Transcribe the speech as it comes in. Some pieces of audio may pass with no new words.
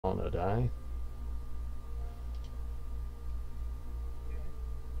wanna die.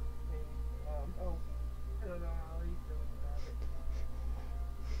 Oh, I don't know how you feel about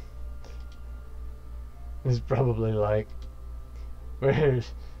it. It's probably like,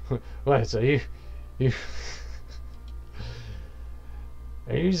 where's, what? So you,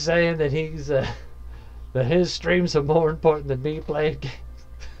 are you saying that that his streams are more important than me playing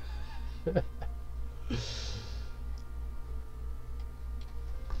games?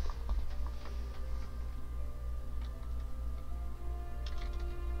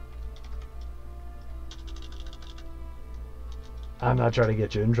 I'm not trying to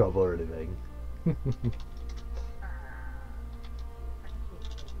get you in trouble or anything.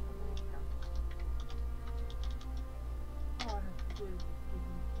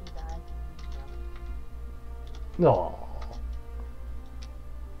 No.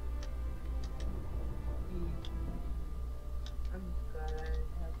 I'm glad I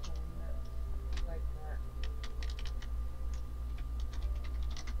have someone that's like that.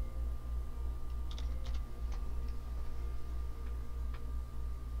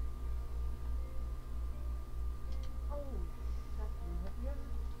 Oh, Jackie, have you ever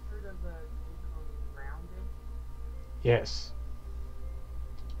heard of a game called Grounded? Yes.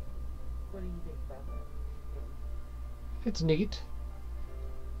 What do you think about that game? It's neat.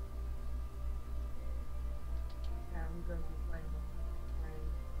 Yeah, I'm going to be playing with my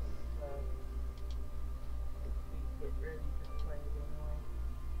friends, so we get ready to play it anyway.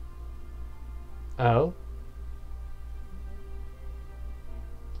 Oh.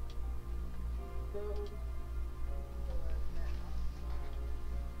 So, people I've met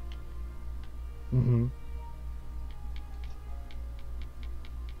online. Mm-hmm.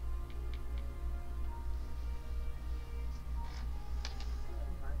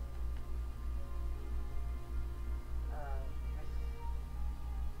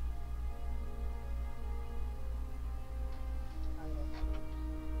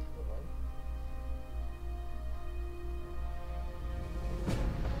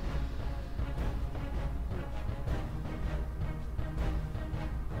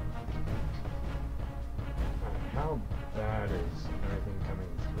 How bad is everything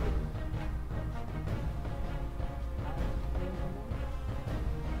coming through?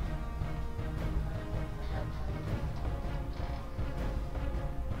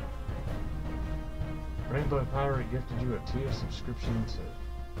 Rainbow Pirate gifted you a tier subscription to...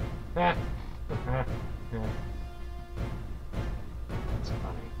 That's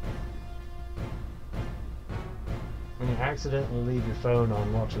funny. When you accidentally leave your phone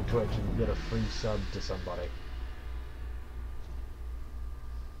on watching Twitch and you get a free sub to somebody.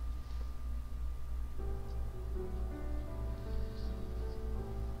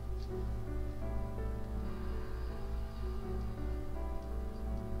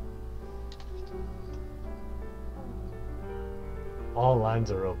 All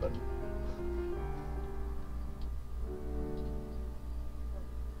lines are open.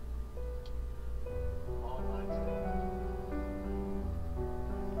 All lines are open.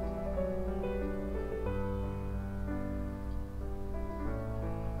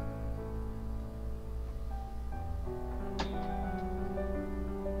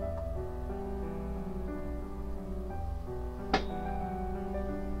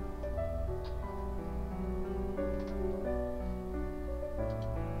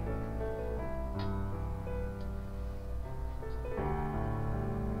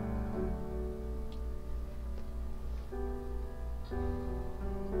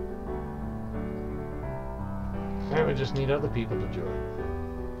 Now we just need other people to join.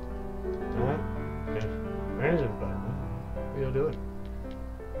 Alright? Okay. Where's everybody? What are you doing?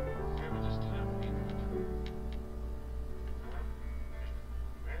 Now we just need other people to join.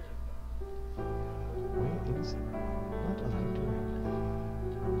 Where is it? What are you doing?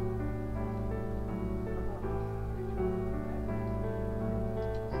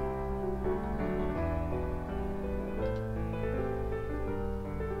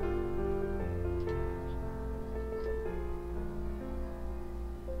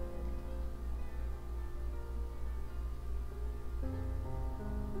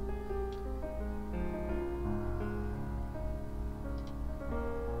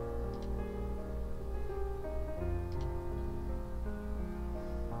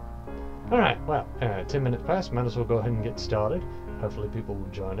 Alright, well, 10 minutes past, might as well go ahead and get started. Hopefully people will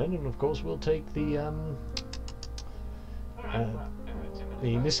join in, and of course we'll take the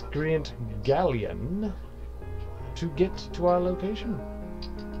miscreant galleon to get to our location.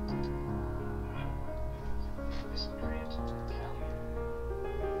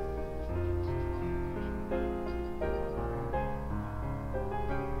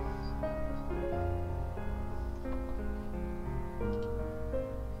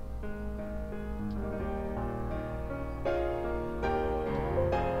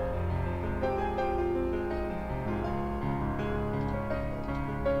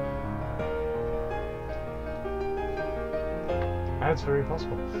 That's very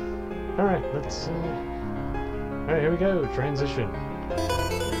possible. Alright, let's... Alright, here we go. Transition.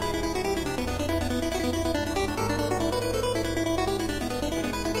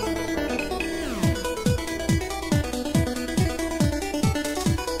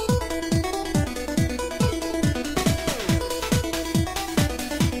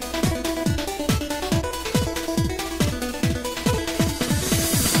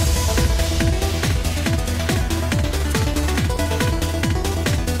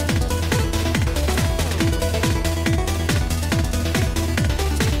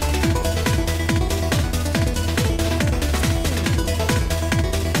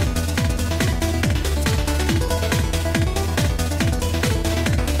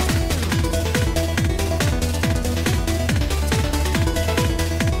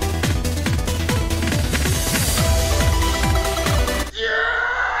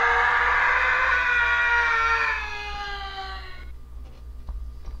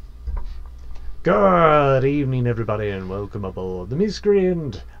 Good evening, everybody, and welcome aboard the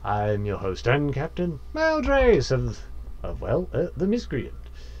Miscreant. I'm your host and captain, Maldrace of the Miscreant.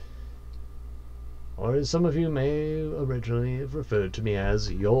 Or as some of you may originally have referred to me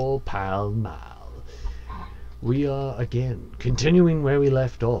as, your pal Mal. We are again continuing where we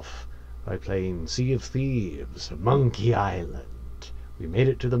left off by playing Sea of Thieves, Monkey Island. We made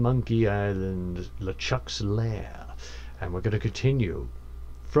it to the Monkey Island LeChuck's lair, and we're going to continue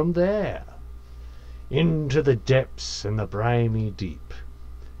from there into the depths and the briny deep,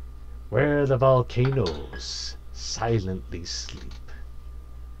 where the volcanoes silently sleep.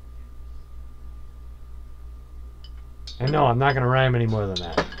 And no, I'm not going to rhyme any more than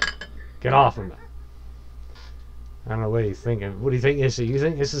that. Get off of me. I don't know what you're thinking. What do you think this is? You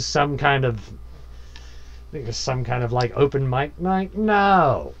think this is some kind of... like open mic night?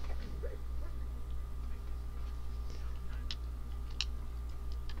 No!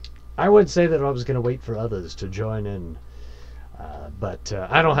 I would say that I was going to wait for others to join in, but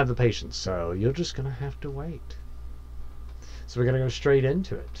I don't have the patience, so you're just going to have to wait. So we're going to go straight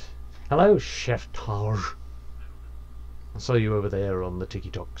into it. Hello, Chef Tar. I saw you over there on the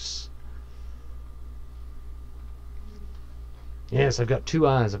TikToks. Yes, I've got two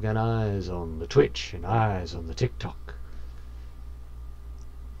eyes. I've got eyes on the Twitch and eyes on the TikTok.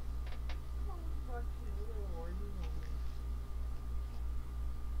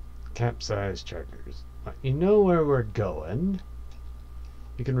 Capsize charters. You know where we're going.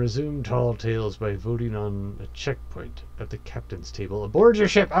 You can resume Tall Tales by voting on a checkpoint at the captain's table. Aboard your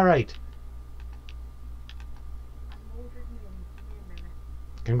ship! Alright!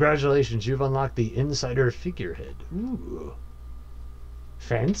 Congratulations, you've unlocked the Insider Figurehead. Ooh.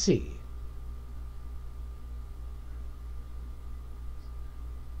 Fancy.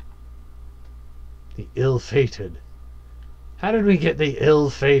 The Ill-Fated. How did we get the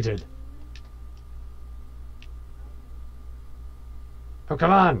Ill-Fated? Oh,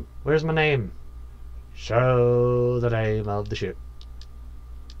 come on! Where's my name? Show the name of the ship.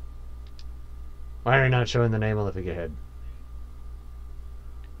 Why are you not showing the name on the figurehead?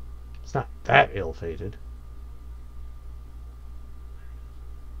 It's not that ill-fated.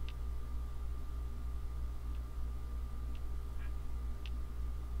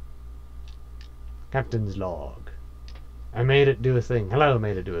 Captain's log. I made it do a thing. Hello,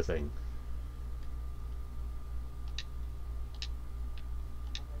 made it do a thing.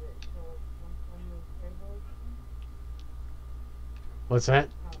 What's that?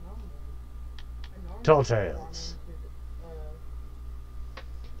 Tall Tales.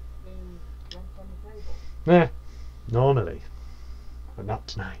 Eh, normally. But not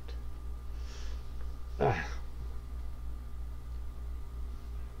tonight. Ah.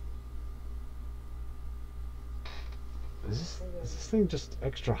 Is this thing just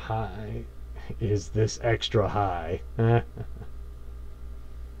extra high? Is this extra high?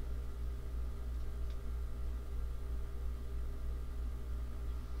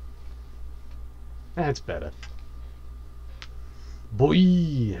 That's better.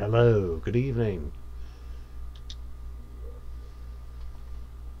 Boy, hello, good evening.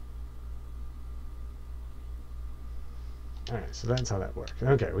 Alright, so that's how that works.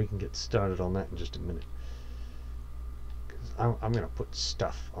 Okay, we can get started on that in just a minute. I'm going to put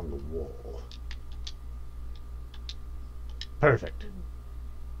stuff on the wall. Perfect.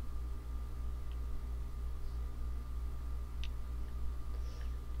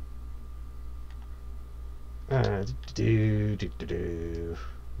 Be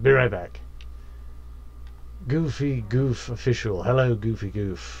right back. Goofy Goof Official. Hello, Goofy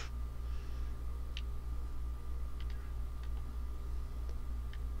Goof.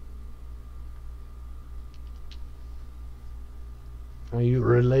 Are you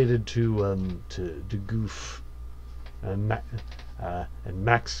related to Goof? And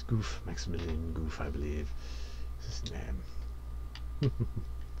Max Goof, Maximilian Goof, I believe is his name.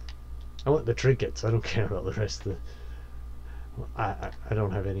 I want the trinkets. I don't care about the rest of the. I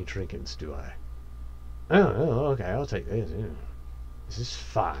don't have any trinkets, do I? Oh, okay. I'll take this. Yeah. This is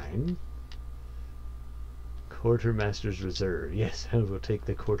fine. Quartermaster's Reserve. Yes, I will take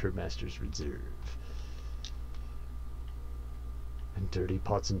the Quartermaster's Reserve. And dirty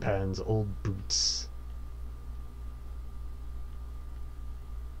pots and pans, old boots.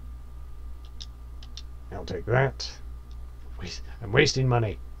 I'll take that. I'm wasting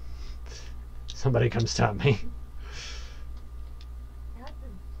money. Somebody come stop me.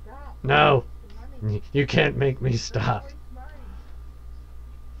 Captain, stop. No, The money. you can't make me Don't stop. waste mine.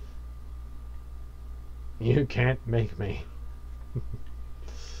 You can't make me.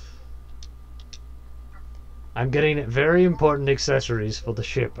 I'm getting very important accessories for the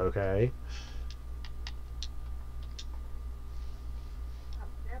ship, okay?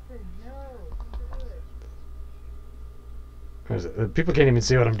 Captain, no. Don't do it. Where's it? People can't even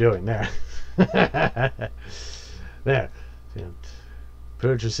see what I'm doing there. There. Yeah.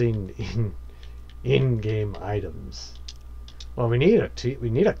 Purchasing in-game items. Well, we need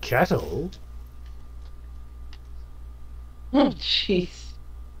a kettle. Oh, jeez.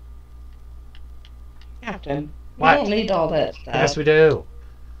 Captain, we What? don't need all that stuff. Yes, we do.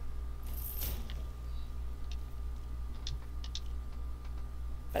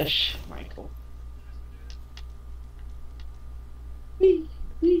 Hush, Michael. What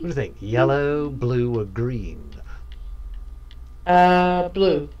do you think? Yellow, blue, or green?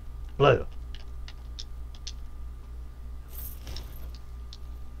 Blue. Blue.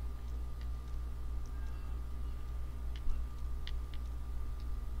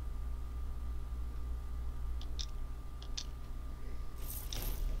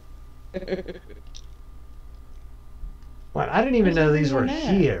 What? I didn't even Where's know these were everyone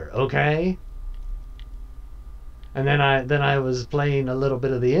at? here, okay? And then I was playing a little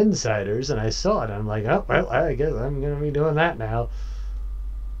bit of the Insiders, and I saw it. And I'm like, oh well, I guess I'm gonna be doing that now.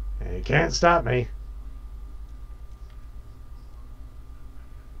 And you can't stop me.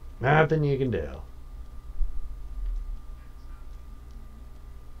 Nothing you can do.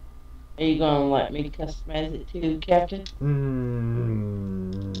 Are you gonna let me customize it too, Captain?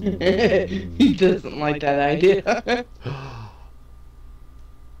 He doesn't like that idea.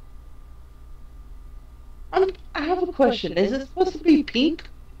 I have a question. Is it supposed to be pink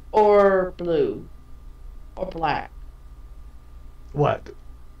or blue or black? What?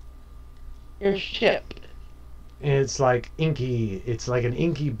 Your ship. It's like inky. It's like an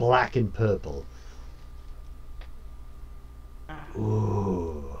inky black and purple.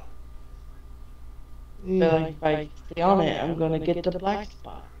 Ooh. I feel like if I stay on it, I'm gonna get the black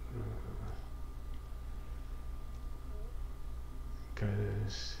spot.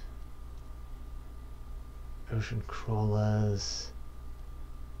 Goes ocean crawlers,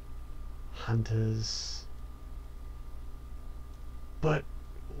 hunters, but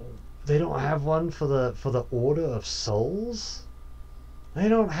they don't have one for the Order of Souls. They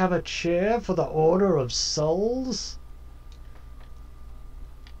don't have a chair for the Order of Souls.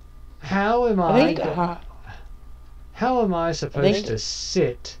 How am I think, how am I supposed think- to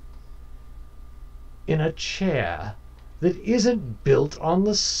sit in a chair that isn't built on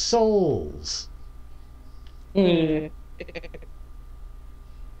the souls? Good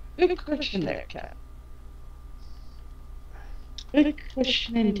question there, Cap. Good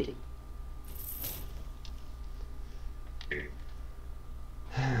question indeed.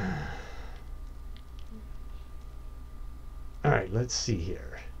 Alright, let's see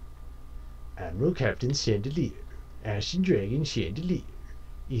here. Admiral Captain Chandelier, Ashen Dragon Chandelier,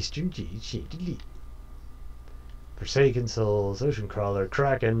 Eastern Jade Chandelier, Forsaken Souls, Ocean Crawler,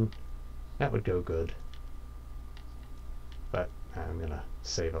 Kraken. That would go good. But I'm gonna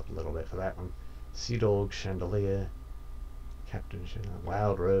save up a little bit for that one. Sea Dog Chandelier, Captain Chandelier,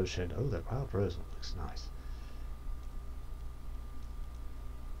 Wild Rose Chandelier. Oh, that Wild Rose one looks nice.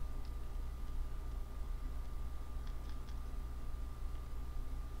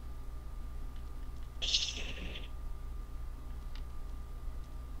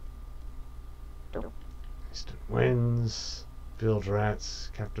 Instant Winds, Field Rats,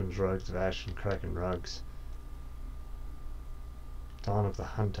 Captain's Rugs, Vash and Kraken Rugs, Dawn of the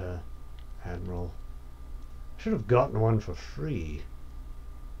Hunter, Admiral. Should have gotten one for free.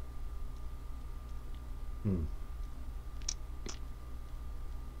 Yeah,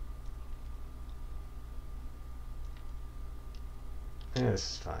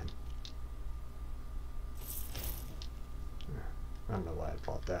 this is fine. I don't know why I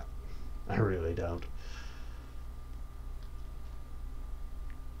bought that. I really don't.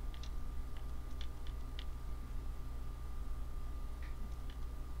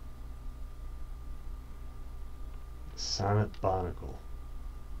 Sonnet Barnacle.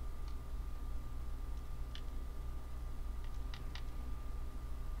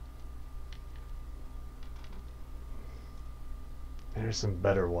 There's some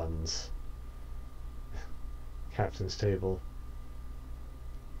better ones. Captain's Table.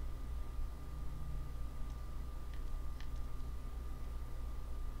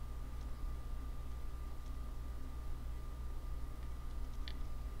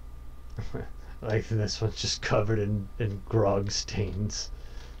 Like this one's just covered in grog stains.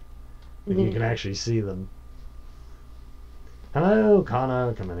 And you can actually see them. Hello,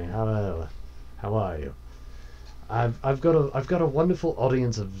 Connor. Come in. Hello. How are you? I've got a wonderful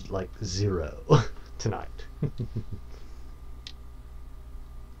audience of like 0 tonight.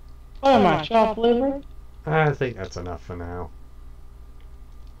 What am I, chopped liver? I think that's enough for now.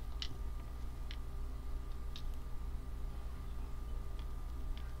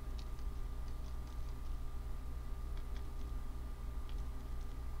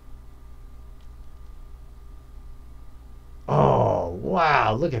 Oh,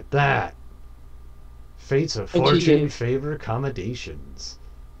 wow, look at that. Fates of fortune favor accommodations.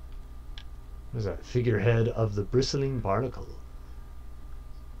 What is that? Figurehead of the bristling barnacle.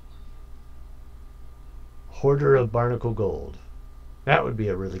 Hoarder of barnacle gold. That would be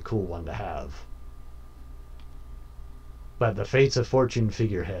a really cool one to have. But the Fates of Fortune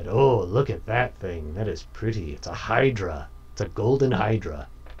figurehead. Oh, look at that thing. That is pretty. It's a hydra. It's a golden hydra.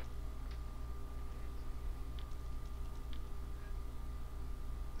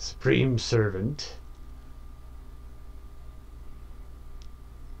 Supreme Servant.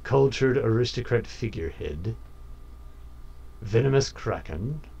 Cultured Aristocrat figurehead. Venomous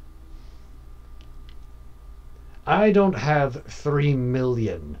Kraken. I don't have 3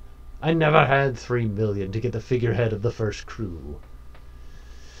 million. I never had 3 million to get the figurehead of the first crew.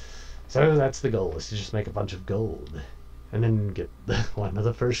 So that's the goal, is to just make a bunch of gold. And then get the one of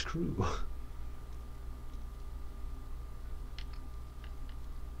the first crew.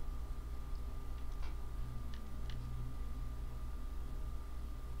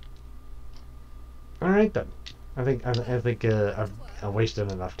 Alright then. I think I've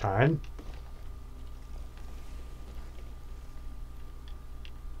wasted enough time.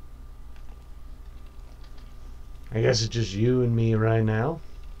 I guess it's just you and me right now.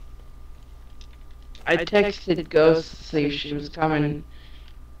 I texted Ghost to see if she was coming.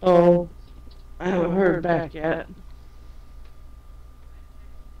 Oh, I haven't heard back yet.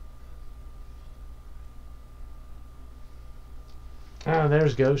 Oh,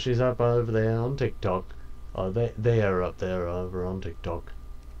 there's Ghost. She's up over there on TikTok. Oh, they are up there over on TikTok.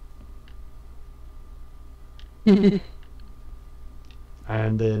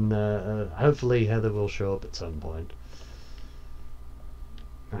 And then hopefully Heather will show up at some point.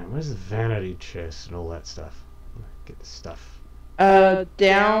 Alright, where's the vanity chest and all that stuff? Get the stuff.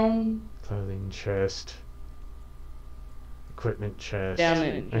 Down. Clothing chest. Equipment chest. Down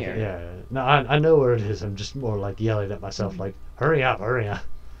in here. Okay, yeah. No, I know where it is. I'm just more like yelling at myself like, hurry up, hurry up.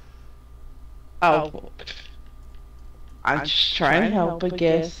 Oh. I'm just trying to help, I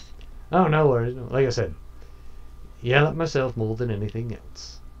guess. Oh, no worries. Like I said, yell at myself more than anything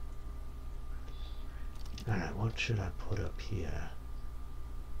else. Alright, what should I put up here?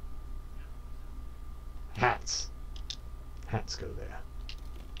 Hats. Hats go there.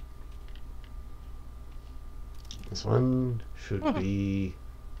 This one should be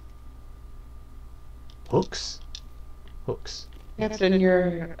hooks. Hooks. Hats in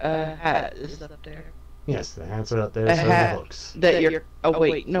your hat is up there. Yes, the hats are up there, A so hat the hooks. that you're. Oh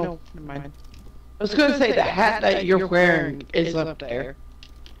wait, no, never mind. I was going to say the hat that you're wearing is up there.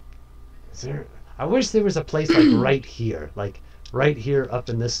 Is there? I wish there was a place like right here, right here up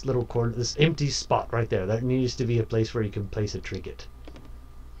in this little corner, this empty spot right there. That needs to be a place where you can place a trinket.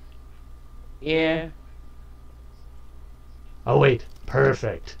 Yeah. Oh wait,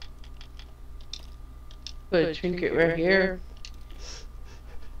 perfect. Put a trinket right here.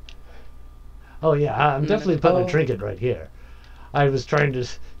 Oh yeah, I'm definitely putting a trinket right here. I was trying to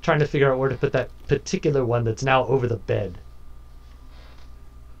figure out where to put that particular one that's now over the bed.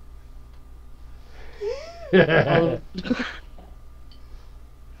 Well,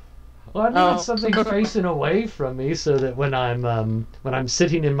 I needed something facing away from me so that when I'm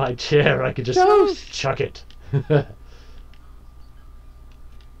sitting in my chair, I could just Ghost. chuck it.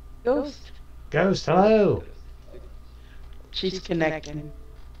 Ghost. Ghost, hello.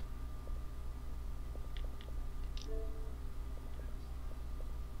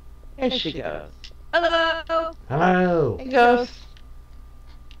 There she goes. Hello. Hello. Hey, Ghost.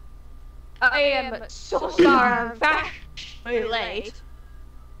 I am so sorry I'm fashionably late.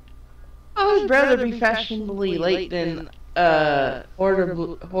 I would rather be fashionably late than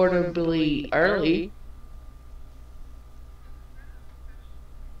horribly early.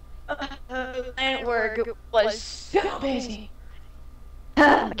 And work was so busy.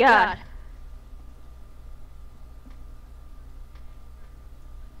 Oh my god.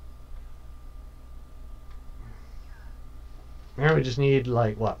 Now we just need,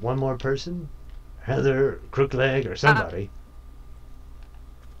 like, what, one more person? Heather, Crookleg, or somebody.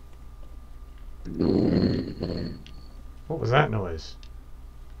 What was that noise?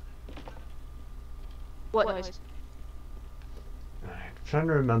 What noise? I'm trying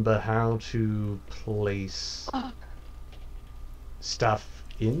to remember how to place stuff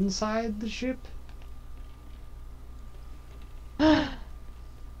inside the ship. I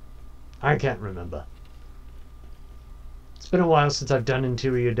can't remember. It's been a while since I've done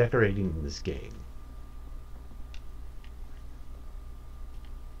interior decorating in this game.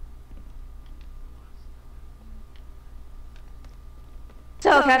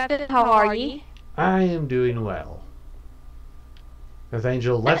 So, Captain, how are ye? I am doing well. Earth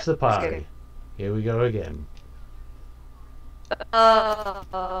Angel left the party. Here we go again.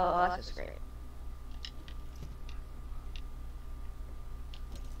 That's great.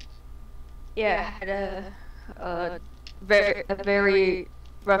 Yeah, I had a very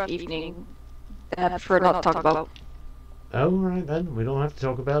rough evening that I prefer not to talk about. Oh, right then. We don't have to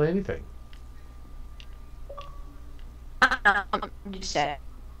talk about anything. I'm just sad.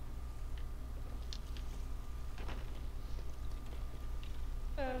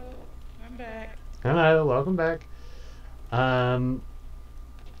 I'm back. Hello, welcome back. Alright,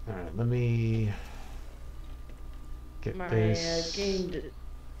 let me get My this.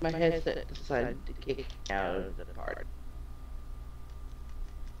 my headset decided to kick me out of the party.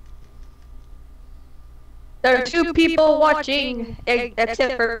 There are two people watching,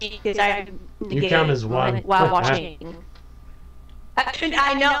 except for me, because I'm in the You game count as one. while watching.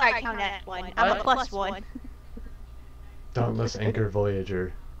 I know I count as one. I'm a plus one. Dauntless Anchor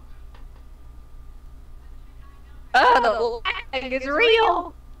Voyager. Oh, the lag is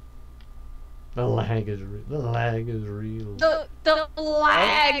real. The lag is real. The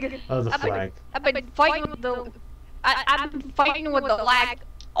lag. Oh, the flag. I've been fighting with the. I've been fighting with the lag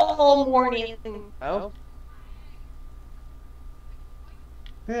all morning. Oh?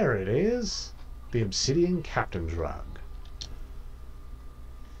 There it is. The Obsidian Captain's Rug.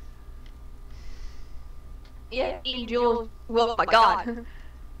 Yeah, me and Jules. Well, my God.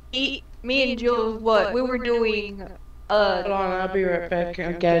 Me and Jules. What we were doing. Hold on, I'll be right back.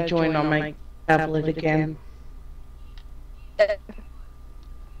 I gotta join on my tablet again. Oh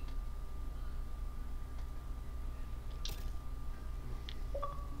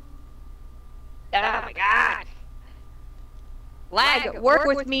my God. Lag, work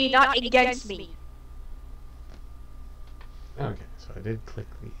with me, not against me. Okay, so I did click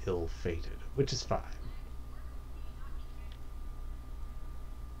the ill-fated, which is fine.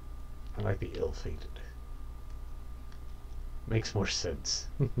 I like the ill-fated. Makes more sense.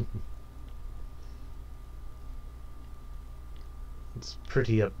 Let's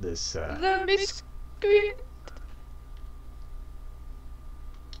pretty up this, The miscreant.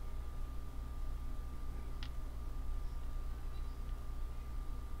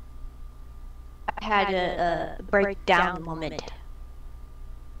 I had a breakdown moment.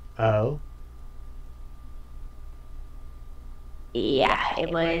 Oh? Yeah,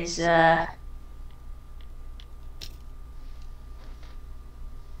 it was,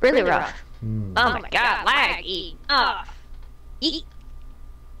 really rough. Hmm. Oh my God, lag, eat off. Eat.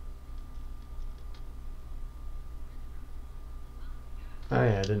 Oh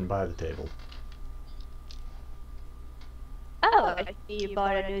yeah, I didn't buy the table. Oh, I see you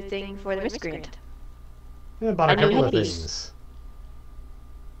bought a new thing for the miscreant. Yeah, I bought a A new couple of headpiece. things.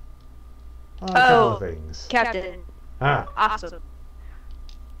 Bought a couple of Oh, things. Captain, Ah, awesome.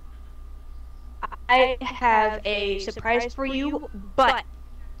 I have a surprise for you, but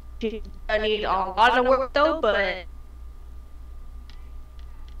I need a lot of work though, but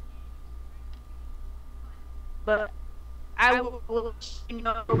I will let you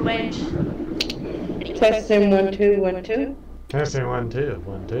know when. Testing 1 2 1 2. testing 1 2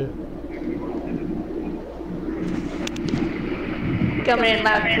 1 2. Coming in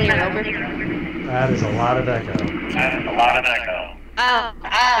loud and clear, over. That is a lot of echo. Oh,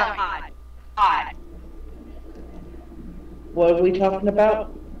 God. God. What are we talking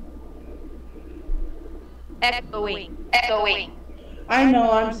about? Echoing. Echoing. I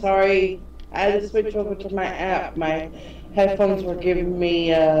know, I'm sorry. I had to switch over to my app. My headphones were giving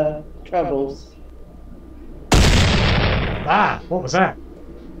me troubles. Ah, what was that?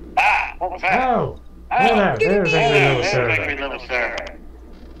 What was that? Oh, there, there's Angry Little Server. Little server.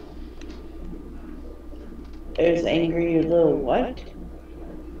 There's angry little what?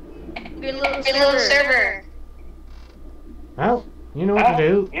 Angry little Little server. server. Well, you know what to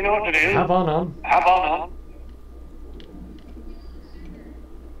do. You know what to do. Hop on. Hop on.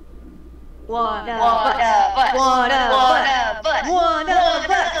 One of One us. of us. One of us. us. One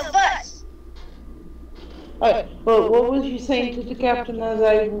of us. Alright, well, what was you saying to the captain as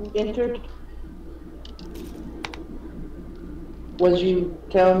I entered? Was you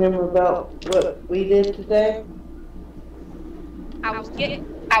telling him about what we did today? I was getting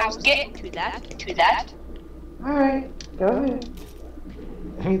to that. Alright, go ahead.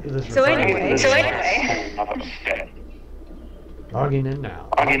 I hate that this So recording anyway. is- So anyway. Logging in now.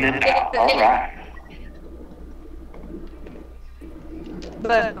 Logging in now. Alright.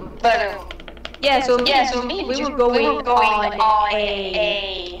 But yeah, so me and we were going on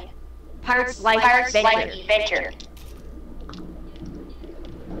a Pirates Life adventure.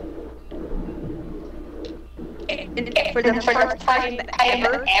 And for the first time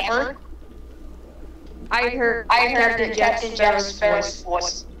ever, I heard Captain Jack's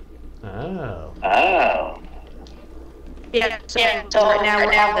voice. Oh. Oh. Yeah, so right now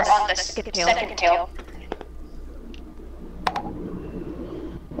we're on the second tail.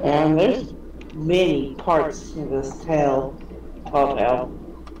 And there's many parts to this tale.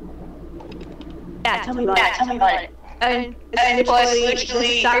 Yeah, tell me about it. And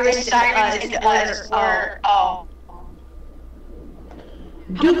literally, Cyrus and us were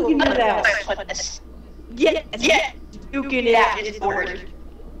Duking it out. yeah, duking it out is the word.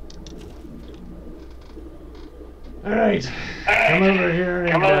 Alright, come over here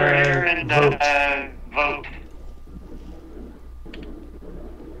and, vote. Vote.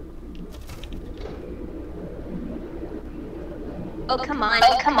 Oh come on!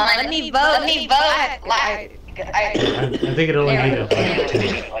 Let me vote! I think it only needed like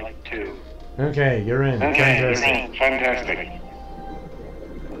 2. Like 2. Okay, you're in. Okay, Fantastic. fantastic.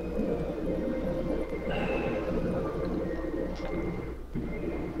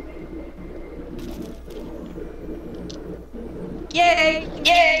 Yay!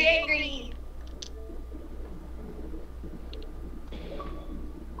 Yay,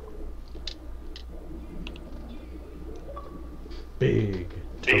 Big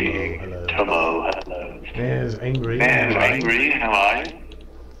Big hello. hello. There's Angry. There's Hello. Angry, hello.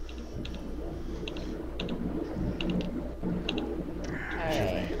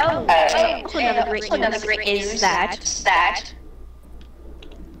 Also another great news is that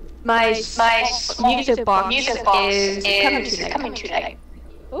my music box is coming tonight.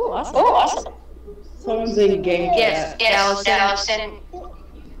 Oh, awesome. Someone's in game Yes, chat. Allison.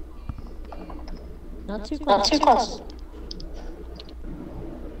 Not too Not too close.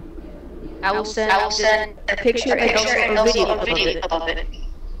 I will send a picture and also a video of it.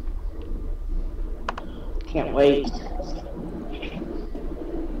 Can't wait.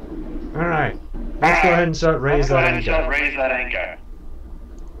 Alright, let's go ahead and start raise that anchor. Raise that anchor.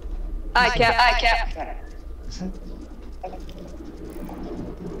 Hi, Cap. Is that-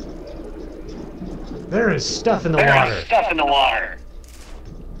 There is stuff in the water. There's stuff in the water.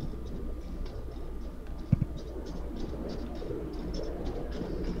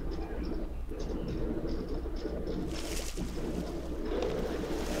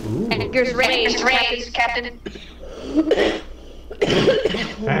 Ooh, Anchor's raised, Captain.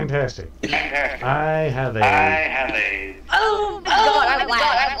 fantastic. Fantastic. I have I a have a Oh my God, I'm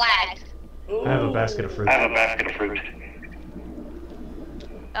lagged. I have a basket of fruit. I have a basket of fruit.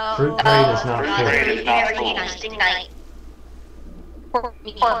 Fruit crate is not Fruit full. crate is not Very full. interesting night. For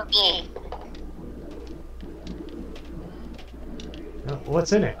me.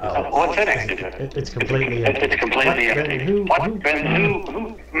 What's in it? What's in it? It's completely empty. It's completely What? empty. Then who? What? Then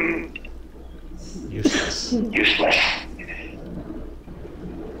who? Useless. Useless.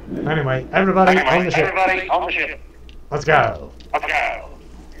 Anyway, everybody on the ship. Everybody on the ship. Let's go. Let's go.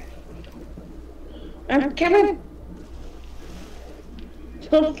 I'm coming.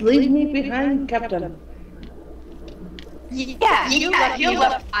 Don't leave me behind, Captain. Yeah, you left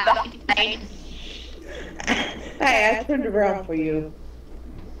behind. Hey, I turned around for you.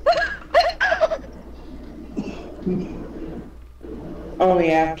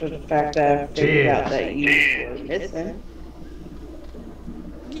 Only after the fact that I figured out that you were missing.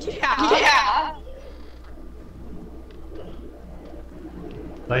 Yeah.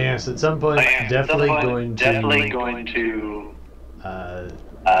 But yes, at some point, definitely going to going to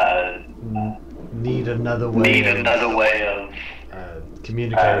need another way of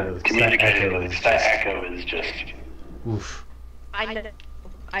communicating with communicating with Echo. that echo is just. Oof. I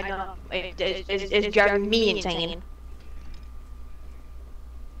know. It's driving me insane.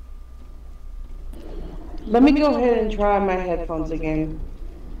 Let me go ahead and try my headphones again.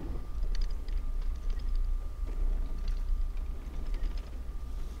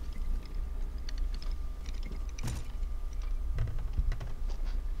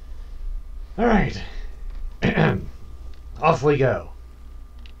 All right. Off we go.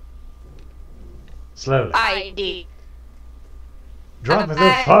 Slowly. ID. Drop the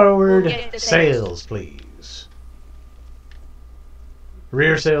We'll forward get the sails, please.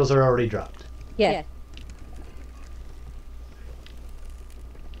 Rear sails are already dropped. Yeah.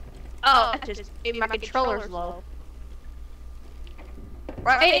 Oh, that's just maybe my controller's low.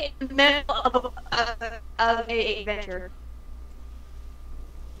 Right in the middle of a adventure.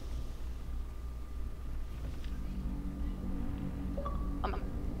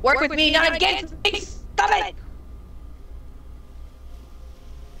 Work with me, not against me. Stop it.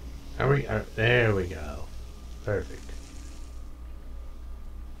 There we go. Perfect.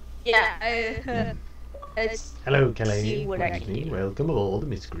 Yeah. It's Hello, Kelly. see what I can do. Welcome aboard,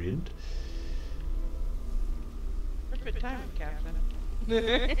 Miscreant. Perfect time, Captain.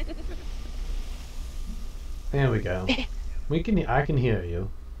 There we go. I can hear you.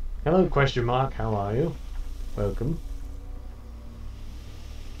 Hello, question mark. How are you? Welcome.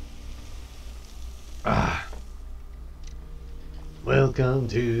 Welcome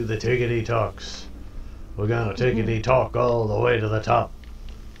to the Tickety Talks. We're gonna tickety talk all the way to the top.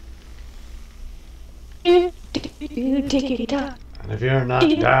 And if you're not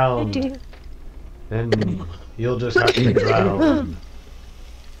down, then you'll just have to drown.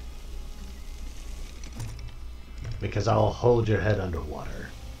 Because I'll hold your head underwater.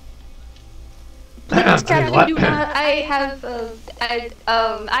 Please, I mean, what? Captain, do not.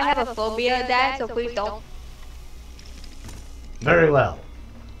 I have a phobia of that, so please don't. Very well.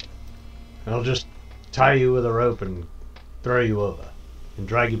 I'll just tie you with a rope and throw you over and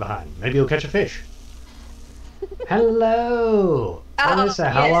drag you behind. Maybe you'll catch a fish. Hello, Alyssa.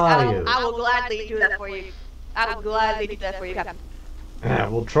 How are you? I will gladly do that for you. I will gladly do that for you, Captain.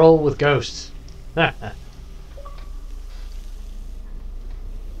 We'll troll with ghosts. How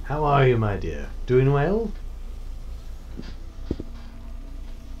are you, my dear? Doing well?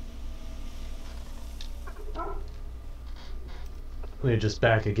 We're just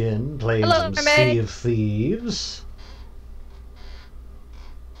back again, playing Hello, some mermaid. Sea of Thieves.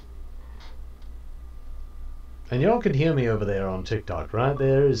 And y'all can hear me over there on TikTok, right?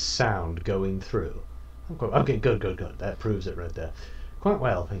 There is sound going through. Okay, good. That proves it right there. Quite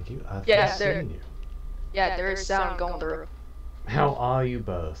well, thank you. I've just seen you. Yeah, there is sound going through. How are you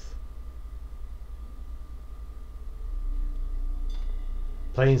both?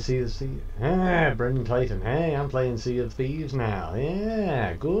 Playing Sea of Thieves? Ah, Brendan Clayton. Hey, I'm playing Sea of Thieves now.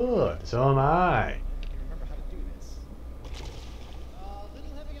 Yeah, good. So am I.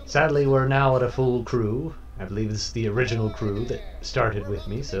 Sadly, we're now at a full crew. I believe this is the original crew that started with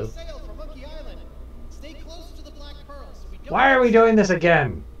me, so... Why are we doing this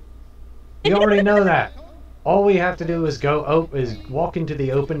again? We already know that. All we have to do is walk into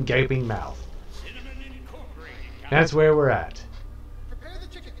the open, gaping mouth. That's where we're at.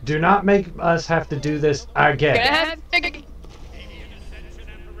 Do not make us have to do this again.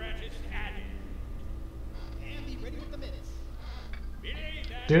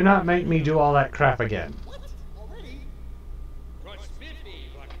 Do not make me do all that crap again.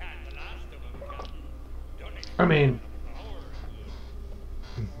 I mean,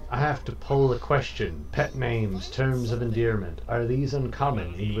 I have to poll a question. Pet names, terms of endearment. Are these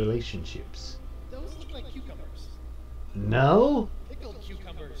uncommon in relationships? Those look like cucumbers. No? Pickled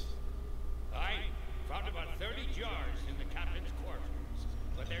cucumbers. I found about 30 jars in the captain's quarters,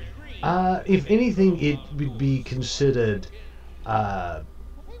 but they're green. If anything, it would be considered, Why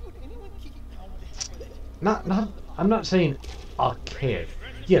would anyone keep... I'm not saying archaic.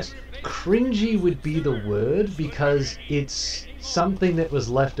 Yes, cringy would be the word because it's something that was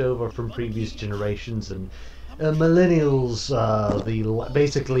left over from previous generations, and millennials,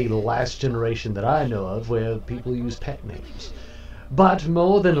 basically the last generation that I know of where people use pet names. But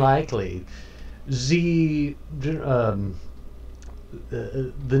more than likely, the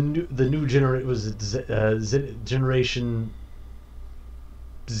new generation was Generation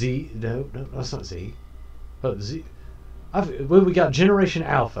Z. No, that's not Z. Oh, Z. Well, we got Generation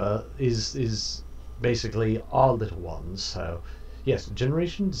Alpha is basically our little ones. So, yes,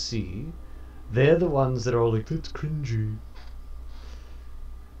 Generation Z, they're the ones that are all like, that's cringy.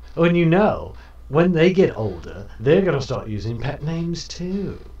 When you know, when they get older, they're going to start using pet names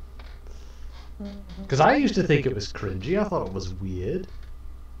too. Because I used to think it was cringy. I thought it was weird.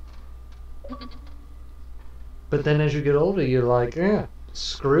 But then as you get older, you're like,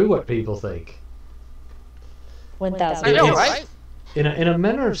 screw what people think. 1,000. I know, It's- right? In a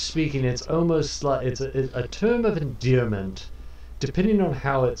manner of speaking, it's almost like it's a term of endearment, depending on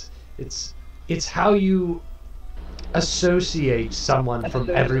how it's how you associate someone from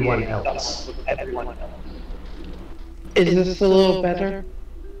everyone else. Is this a little better?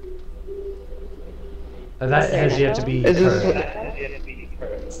 That has yet to be Is this?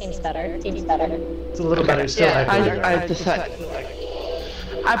 heard. Seems better. Seems better. It's a little better. It's still Yeah, echoing. I decided.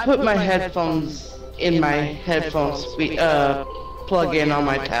 I put my headphones in my headphones plug in on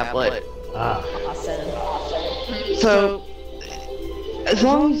my tablet. Ah, Awesome. So as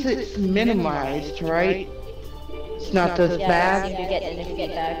long as it's minimized, right? It's not as Yeah, bad. if you get any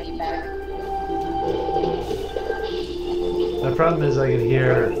feedback. the problem is I can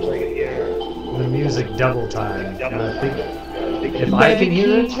hear the music double time, and I think if I Baby, can hear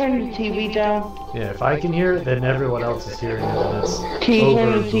you it, turn the TV down? yeah, if I can hear it, then everyone else is hearing it, and it's Can you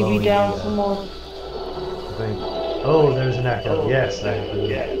turn the overblowing TV down the, some more? thing. Oh, there's an echo. Yes, I agree.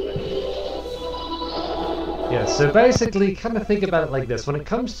 Yeah, so basically, kind of think about it like this. When it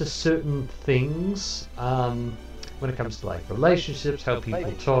comes to certain things, when it comes to like relationships, how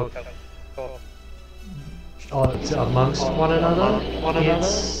people talk amongst one another,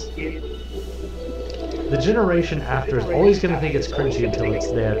 it's the generation after is always going to think it's cringy until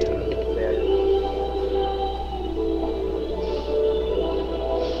it's their turn.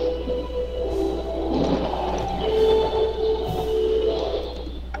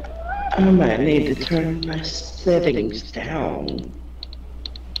 I might need to turn my settings down.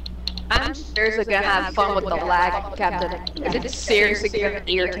 I'm seriously gonna have fun with the lag, Captain. It's seriously gonna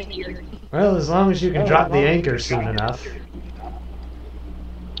irritate me. Well, as long as you can drop the anchor soon enough.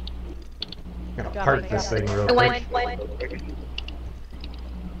 I'm gonna park this thing real quick.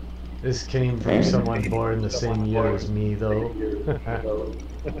 This came from someone born the same year as me, though.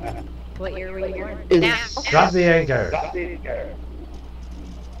 What year were you born? Is Drop the anchor.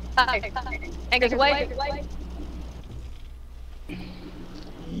 Anchor's away.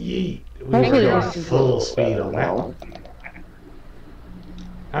 Yeet. We Hopefully were going this is full speed on that well. one.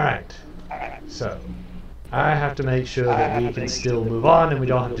 Alright. So, I have to make sure that we can still move on and we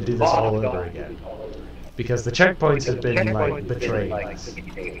don't have to do this all over again. Because the checkpoints have been, like, betraying us.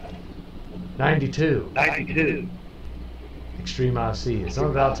 92. Extreme RC. It's not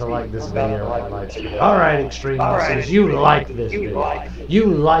about to like this video on live stream. Alright, Extreme RCs, you like this video. You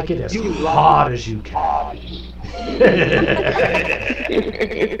like it as hard as you can.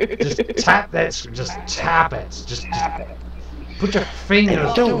 Just tap that, just tap it. Just put your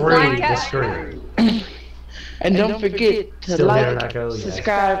fingers through the screen. And don't forget to Still hear an like, echo? Yeah.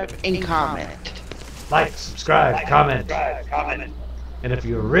 subscribe, and comment. Like, subscribe, comment. And if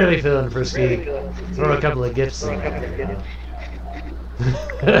you're really feeling frisky, throw a couple of gifts in there. You know?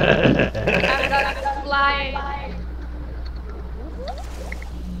 Flying.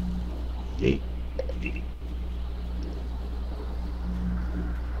 Yeet.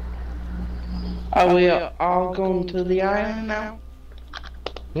 Are we all going to the island now?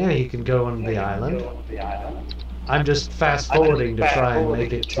 Yeah, you can go on the island. I'm just fast forwarding to try and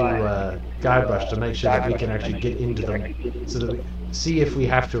make it to Guybrush to make sure that we can actually get into them, so that we see if we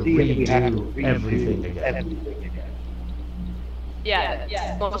have to redo everything again. Yeah,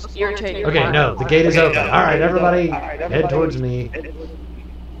 it's most irritating. Okay, no, the gate is open. Alright, everybody, head towards me.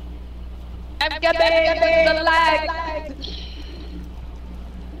 I'm getting the lag.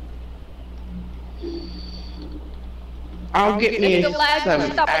 I'll get me It's the last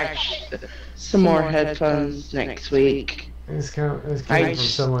some stop. some more headphones next week. This coming from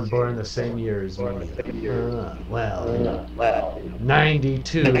someone born the same year as me. Well,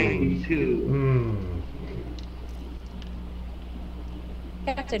 92.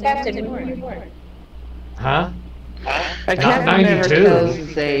 Captain, when you were born. Huh? I Not can't never 92. tell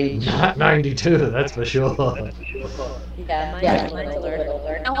his age. Not 92, that's for sure. Yeah, mine's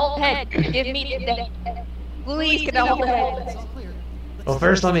older. Now hold head. Give me the. Please get a hold head. It's all clear. Well,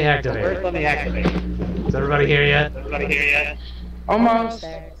 first let me activate it. Is everybody here yet? Almost.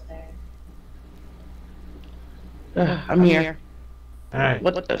 I'm here. Alright,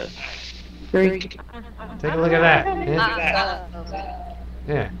 What the freak? take a look at that. Yeah.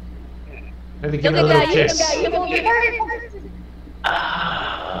 Yeah. Maybe give it a little kiss.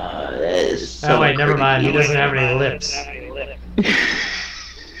 That is so Oh wait, never mind. He creepy. doesn't have any lips.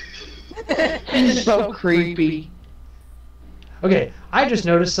 It's so creepy. Okay, I just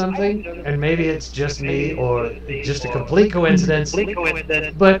noticed something, and maybe it's just me or just a complete coincidence,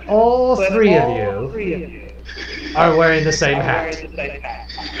 but all three of you are wearing the same hat.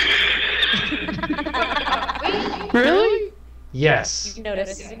 Really? Yes.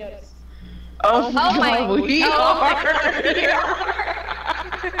 Notice. Oh, Oh my God, we are.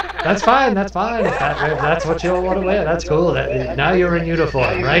 That's fine, that's fine. If that's what you all want to wear, that's cool. Now you're in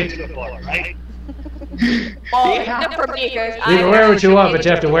uniform, right? Well, Yeah. not for me, because You can wear what you want, but you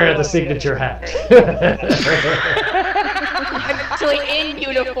have to wear the signature hat. I'm actually in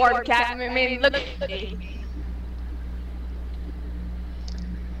uniform, Cat. I mean, look at me.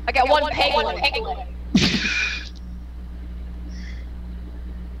 I got one peg leg.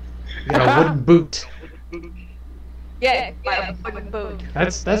 You got a wooden boot. Yeah, my wooden boot.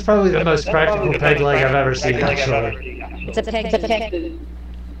 That's probably the most practical peg leg I've ever seen, actually. It's a peg boot.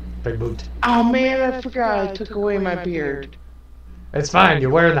 Peg boot. Oh man, I forgot I took away my beard. It's fine, you're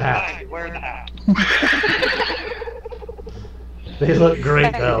wearing the hat. They look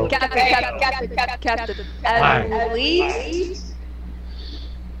great, though. Captain. At least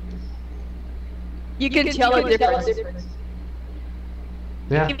you can tell a difference.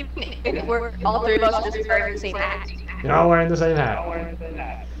 Yeah, Even if we're all three of us just wearing the same hat. you're all wearing the same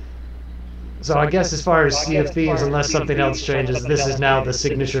hat. So I guess as far as Sea of Thieves, unless something else changes, this is now the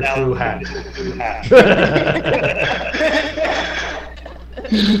signature crew hat.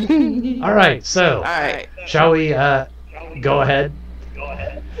 Alright, so, Alright. shall we, go ahead?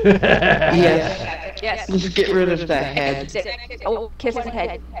 Yes. Yes. Let's get rid of that head. Oh, kiss his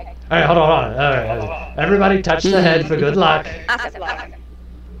head. Alright, hold on. Alright, everybody touch the head for good luck. Awesome.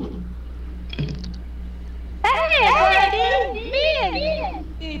 Hey, man!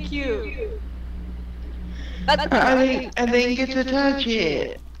 Thank you. I didn't get to touch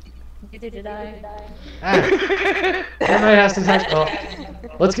it. Did I? Everybody has to touch. Oh,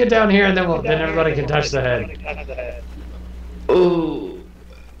 let's get down here and then then everybody can touch the head. Ooh.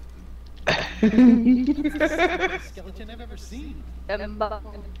 Skeleton I've ever seen.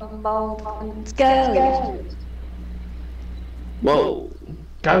 Skeleton. Whoa.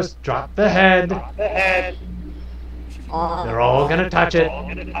 Ghost, drop the head. They're all gonna touch it.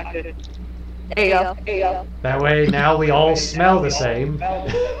 There you go. That way, now we all smell the same.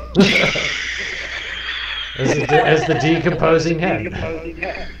 as the decomposing head.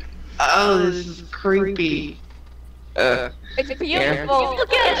 Oh, this is creepy. It's beautiful.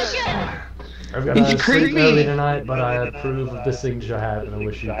 Look at it. I've got to It's sleep creepy. early tonight, but I approve of the signature hat and I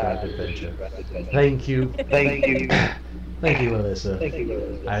wish you good adventure. Thank you. Thank you, Alyssa.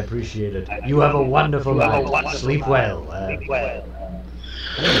 I appreciate it. You have a wonderful night. Sleep well. I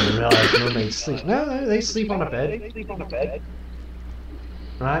didn't even realize mermaids sleep. No, they sleep on a bed.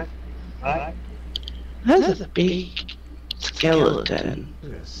 Right? That's a big skeleton.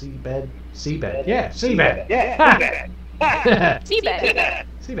 Seabed? Seabed. Yeah, seabed. Seabed.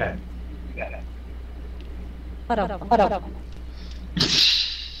 Seabed.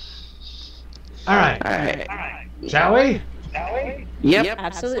 Alright, Alright. shall we? Yep.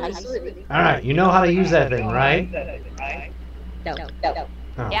 Absolutely. Alright, you know how to use that thing, right? No.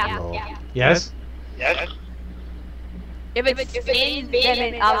 Oh, Yeah. Lord. Yes? If it stays,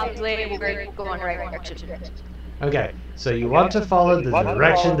 then obviously we're going the right direction. Okay, so you want to follow the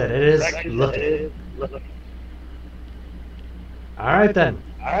direction that it is looking. Alright then.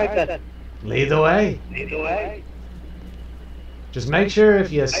 Lead the way. Just make sure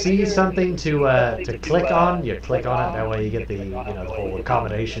if you see something to click on, you click on it. That way you get the the whole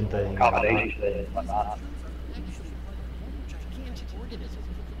accommodation thing.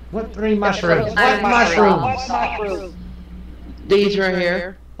 What 3 mushrooms? What mushrooms? These right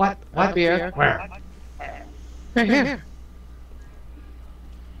here. What? Up here. Where? Right here.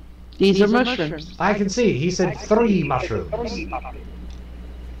 These are mushrooms. I can see. He said 3 mushrooms.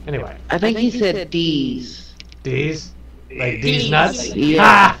 Anyway, I think he said D's. these? Like these nuts?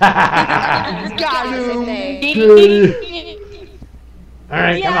 Yeah. Got him.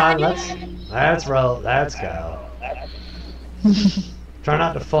 Alright, come on, let's roll. Let's go. Try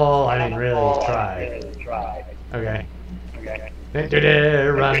not to fall. I mean, really try. Okay.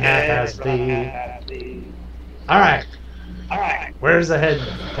 Run half-ass speed. Alright. Where's the head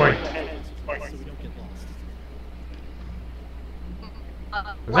point? So we don't get lost.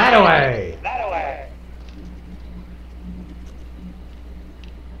 That away!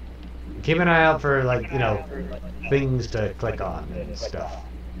 Keep an eye out for, things to click on and stuff.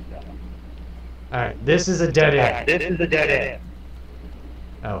 Alright, this is a dead end.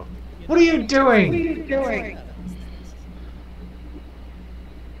 Oh. What are you doing?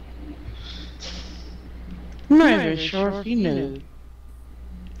 I'm not even sure if he knew.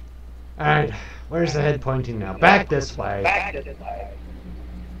 Alright, where's the head pointing now? Back this way.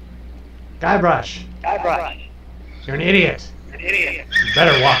 Guybrush, you're an idiot. You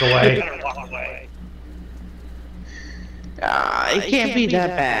better walk away. It can't be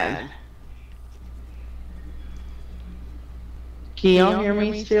that bad. Can y'all hear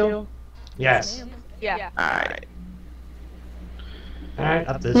me still? Yes. Yeah. Alright. Alright,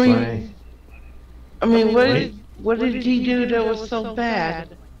 up this way. I mean, what did he do that was so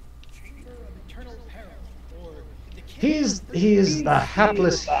bad? He's the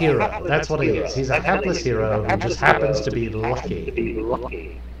hapless hero. That's what he is. He's a hapless hero who just happens to be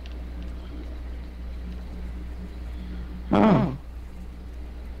lucky. Oh.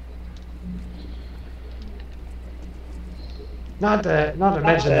 Not to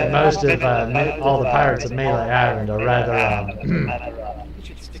mention that most of all the pirates of Melee Island are rather We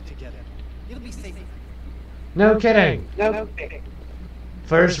should stick together. It'll be safer. no kidding.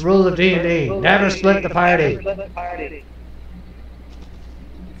 First rule of D&D: never split the party.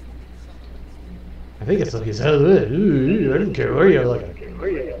 I think it's like he's. I don't care where you're looking.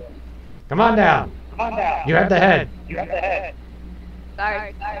 Come on down. You have the head.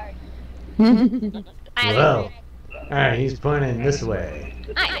 Sorry. Well, alright, he's pointing this way.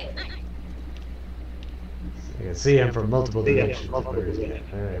 I can see him from multiple directions.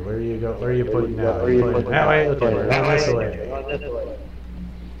 Alright, where are you go? Where are you pointing now? Are you pointing that way? Okay, we're going this way.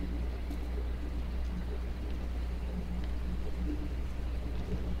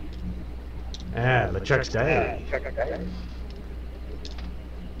 Ah, LeChuck's diary.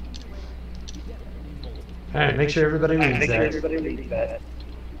 Alright, make sure everybody reads that.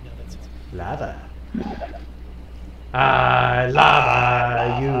 Lava.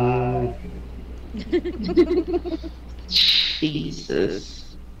 Lava, you.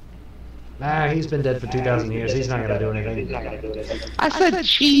 Jesus. Nah, he's been dead for 2,000 years. He's not gonna do anything. I said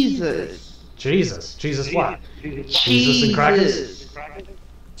Jesus. Jesus. Jesus what? Jesus and crackers?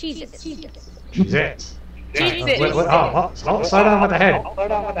 Jesus. Jesus. Jesus. Slow down with the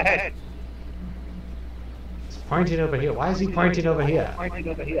head. He's pointing over here. Why is he pointing over here?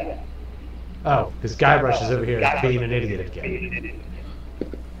 Oh, because Guybrush is over here being an idiot again.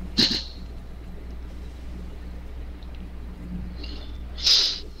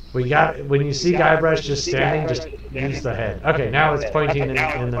 When you see Guybrush just standing, just use the head. Okay, now it's pointing in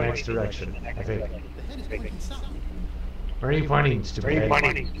the next direction, I think. Where are you pointing, stupid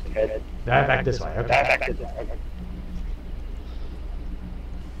head? Back this way, okay.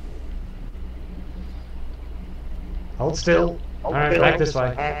 Hold still. Alright, back this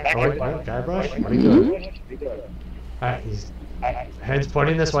way. Oh, wait, Guybrush? What are you doing? Alright, his head's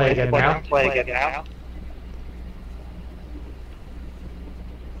pointing this way again now.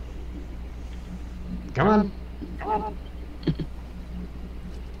 Come on.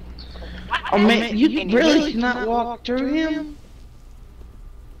 Oh man, you really cannot walk through him?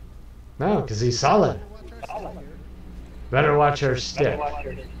 No, because he's solid. Better watch her stick.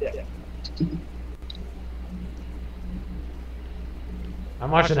 I'm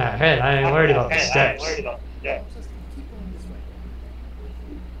watching that head. I ain't worried about the steps.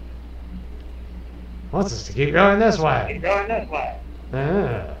 Wants us to keep going this way.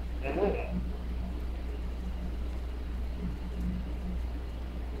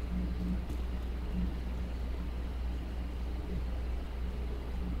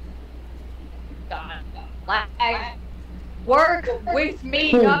 Work with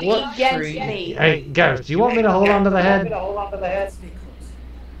me, not against me. Hey, Ghost, do you want me to hold on to the head?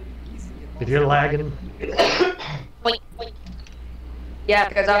 If you're lagging. Wait. Yeah,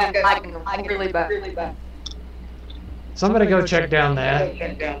 because I'm lagging really bad. Somebody go check down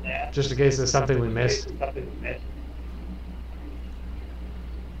there, just in case there's something we missed.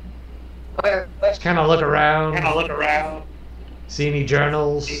 Just kind of look around. See any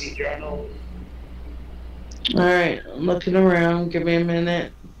journals? Alright, I'm looking around. Give me a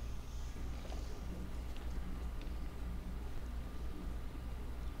minute.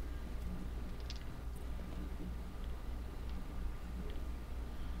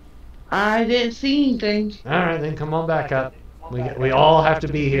 I didn't see anything. Alright, then come on back up. We all have to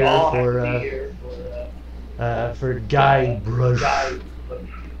be here for Guybrush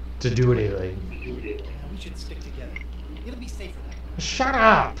to do anything. We should stick together. It'll be safer that way. Shut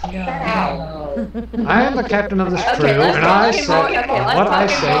up! No. I am the captain of this crew, Okay, let's and I talk say, more. Okay, let's what I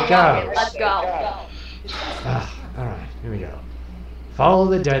talk say more. goes. Let's go. Alright, here we go. Follow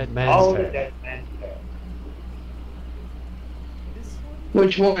the dead man's head.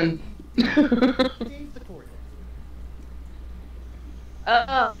 Which one? Dave the corridor.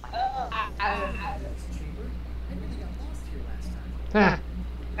 Uh, That's the chamber. Ah,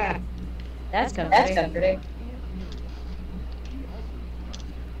 That's comforting.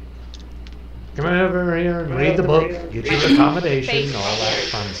 come on over here and read the book, get your accommodation, all that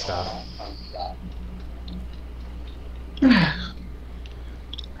fun stuff.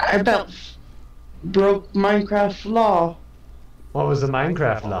 I about broke Minecraft law. What was the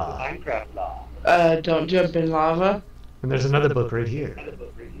Minecraft law? Don't jump in lava. And there's another book right here.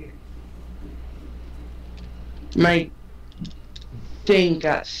 My thing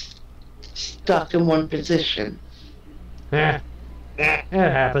got stuck in one position. Eh, it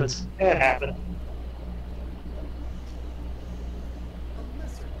happens.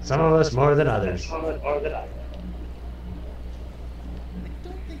 Some of us more than others. I don't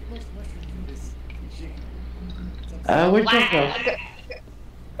think most mushrooms do this cliche. Where'd you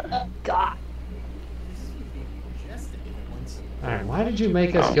go? God. This would be majestic if it once. Alright, why did you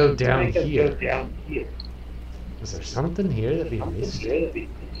make us go down here? Is there something here that we missed?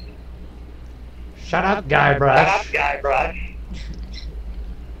 Shut up, Guybrush.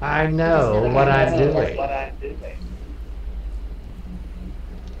 I know what I'm doing.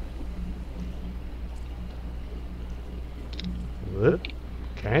 Whoop.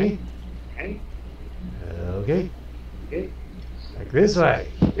 Okay. Okay. Like this way.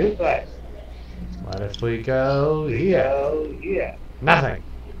 What if we go here? Nothing.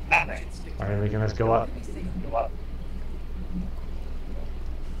 Why are we making us go up?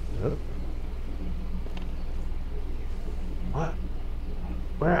 Whoop. What?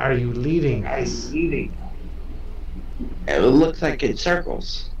 Where are you leading us? It looks like it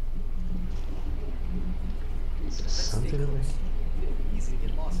circles. Is there something over here? Easy to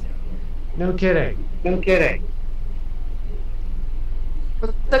get lost down here. No kidding.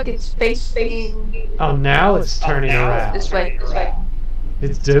 Look, it's facing Oh, now it's turning around. this way.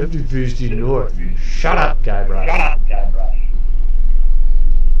 It's definitely facing north. Shut up, Guybrush.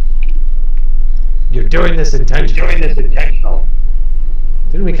 You're doing this intentionally.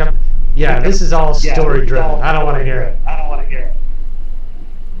 Didn't we come? Yeah, this is all story driven. I don't want to hear it. Oh,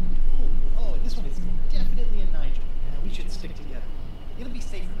 this one is definitely in Nigel. We should stick together. It'll be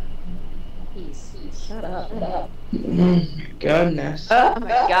safer that way. Peace. Shut up. Goodness. Oh my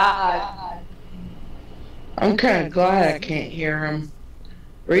god. I'm kind of glad I can't hear him.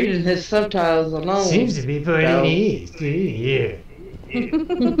 Reading his subtitles alone. Seems to be pretty No. easy.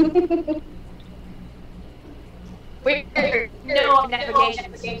 Wait, no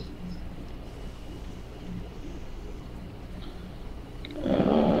navigation.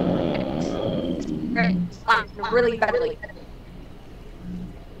 Really badly.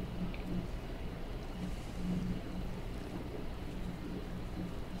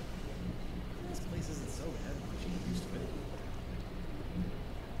 This place isn't so bad once you get used to it.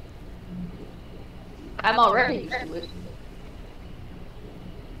 I'm already used to it.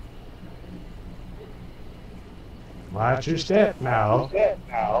 Watch your step now.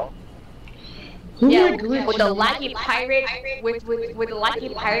 Who Yeah, would glitch with the in- lucky pirate, with the lucky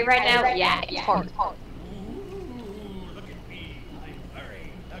pirate right now, yeah, it's hard. Ooh, look at me. I'm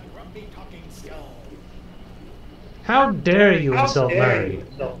Murray, the grumpy talking skull. How dare you insult Murray?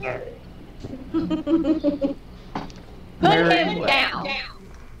 Put him down.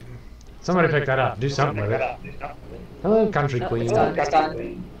 Somebody pick that up. Do something with it. Hello, country queen.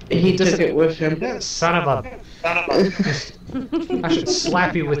 He took it with him. Son of a... I should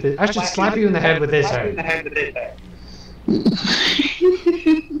slap you with it. I should slap you in the head with this hand.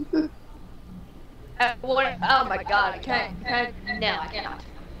 What? Oh my god, can I, no, I cannot.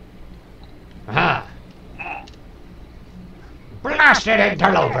 Aha! Blasted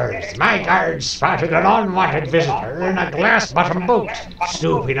interlopers! My guards spotted an unwanted visitor in a glass-bottom boat,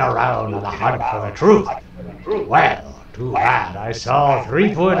 snooping around on the hunt for the truth. Well, too bad I saw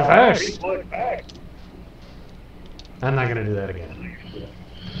 3 foot first. I'm not gonna do that again.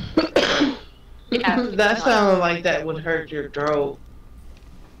 Yeah. That sounded like that would hurt your throat.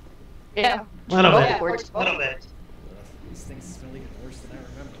 Yeah. Little bit. Backwards. These things smell even worse than I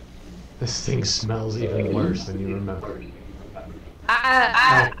remember. This thing smells even worse than you remember.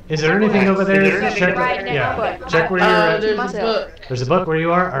 Is there I'm anything over there? right Check, now, yeah, but check where you're at. There's a Myself. book. There's a book where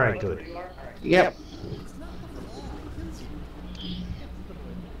you are? Alright, good. Yep.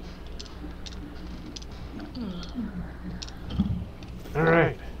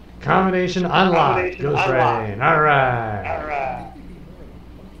 Alright. Combination unlocked. Ghost Rain. Alright.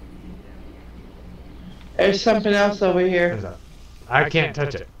 There's something else over here. I can't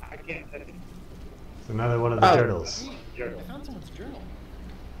touch it. It's another one of the Oh. turtles. I found someone's journal.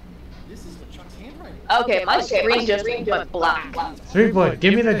 This is what Chuck's handwriting. Okay, my screen just went black. 3 Point,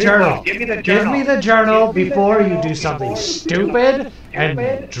 give me the journal. Give me the journal before you do something stupid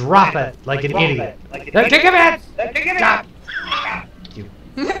and drop it like an idiot. Take a minute! Stop!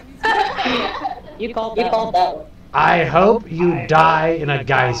 You called that one. I hope you die in a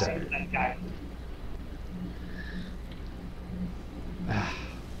geyser.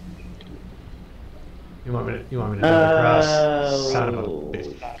 You want me to double cross? Son of a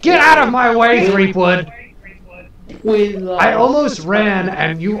bitch. Get out of my way, Threepwood! I almost ran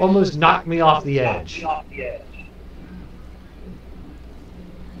and you almost knocked me off the edge.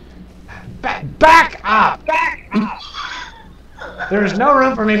 Back up! There's no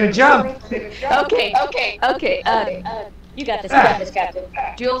room for me to jump. Okay. You got this, Captain.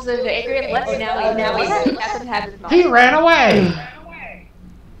 Jules is angry and left now. Captain has his moment. He ran away!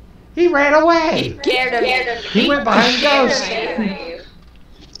 He ran away! Scared of you. He went behind Ghost!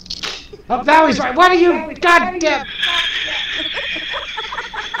 Oh, now he's right. What are you? Goddamn!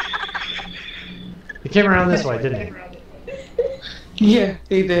 He came around this way, didn't he? Yeah,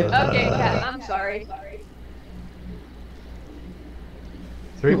 he did. Okay, Captain, I'm sorry.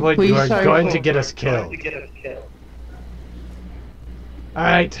 3 Point, you are going to get us killed.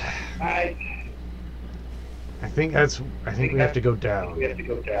 Alright. I think we have to go down.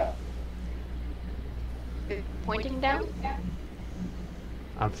 Pointing down?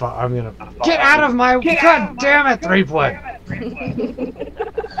 I'm gonna get out of my. God damn it, 3 Point!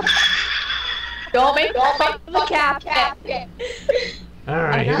 Don't make the cap.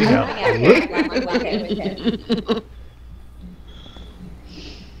 Alright, here we go.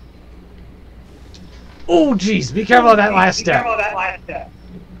 Oh, jeez, be careful of that last step.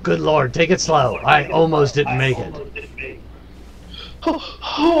 Good lord, take it slow. I almost didn't make it.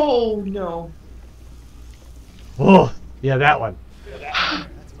 Oh no. Oh, yeah, that one.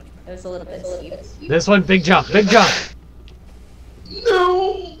 It was a little bit steep. This one, big jump, big jump.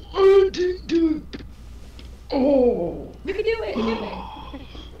 No, I didn't do it. Oh. You can do it.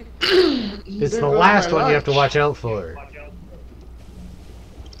 It's the last one you have to watch out for.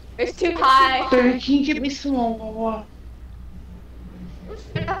 It's too high. Barry, can you get me some more?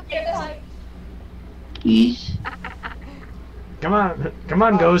 Please. Come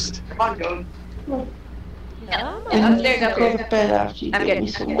on, Ghost. No. And There's go to bed after you I'm get getting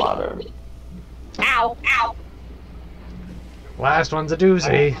me some water. Ow. Last one's a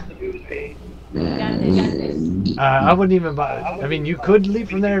doozy. I wouldn't even buy. I mean, you could leave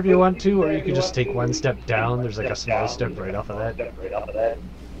from there if you want to, or you could just take one step down. There's like a small step right off of that.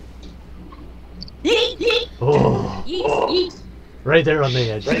 Oh, Yeet. right there on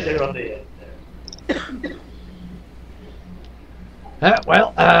the edge.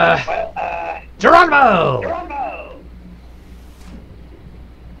 Geronimo!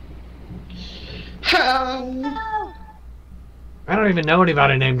 I don't even know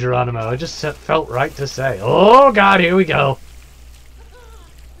anybody named Geronimo. It just felt right to say. Oh God, here we go.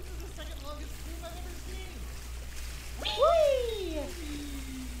 This is the second longest stream I've ever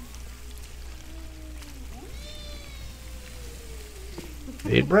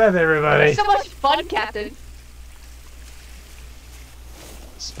seen. Deep breath, everybody. So much fun, Captain.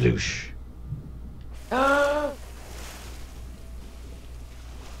 Sploosh.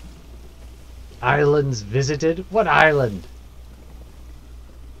 Islands visited? What island?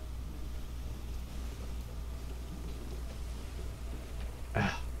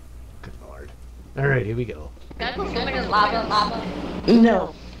 Ah, good lord. Alright, here we go. Can I go swimming in lava?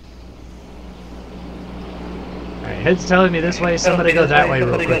 No. Alright, head's telling me this way. Somebody go that way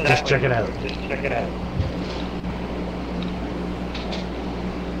real quick. Just check it out.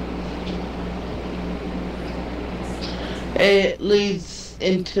 It leads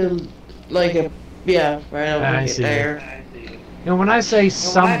into like a right over I see. there. You know, when I say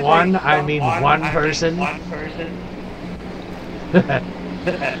someone, I mean one person. I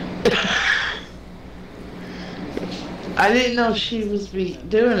didn't know she was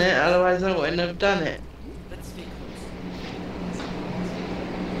doing it, otherwise I wouldn't have done it. Let's stay close.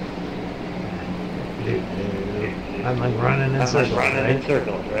 I'm like running in circles,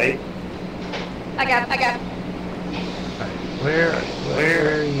 right? I got. Alright,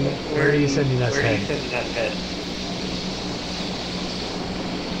 where are you sending us head?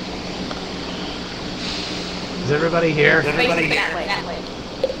 Is everybody here? Facing that way.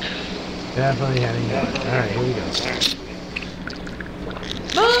 Definitely heading down. Alright, here we go.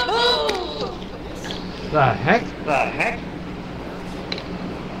 Move! The heck?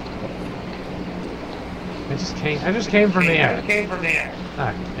 I just came from the air.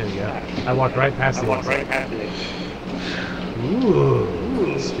 Ah, there we go. I walked right past the exit.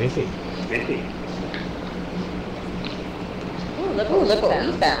 Ooh, spiffy. Ooh, look what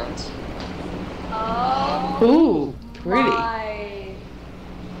we found. Oh. Ooh, pretty. My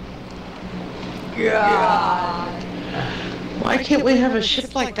God. Why can't we have a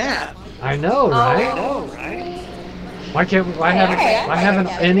ship like that? I know, right? Why haven't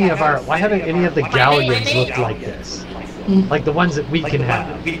any of the galleons looked like this? Like the ones that we can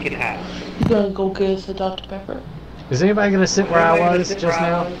have. You gonna go get us a Dr. Pepper? Is anybody gonna sit where I was just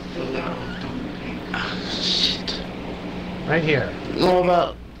now? Shit. Right here. What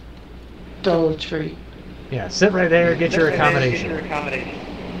about Dollar Tree? Yeah, sit right there, get your accommodation.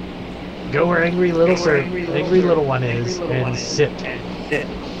 Go where angry little one is, and sit.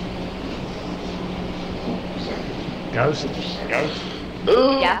 Ghost.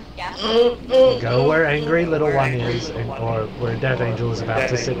 Yeah. Go where angry little one is, or where Death Angel is about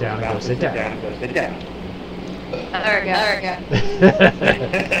to sit down, and go sit down. There we go.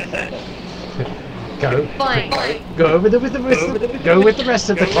 Go. Fine. Go over with the rest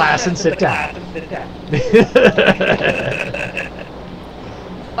of the class and sit down.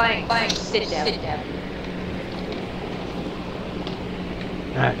 Fine. Sit down.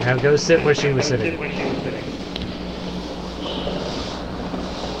 Alright, now go sit where she was sitting.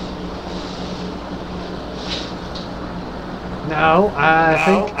 No, I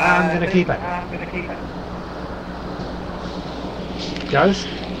think I'm gonna keep it. Ghost?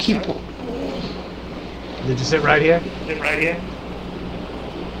 Keep. Did you sit right here?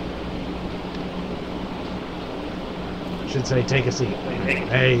 Should say take a seat.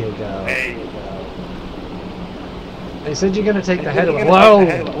 There you go. They said you're gonna take the head away. Whoa!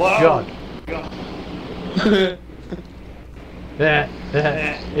 God.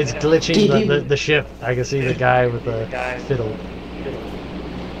 It's glitching the ship. I can see the guy with the fiddle.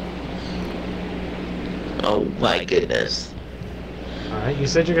 Oh my goodness. Alright, you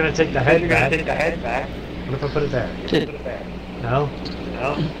said you're gonna take the head back. What if I put it there? No?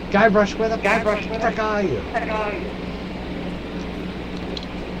 Guybrush, where the frick are you?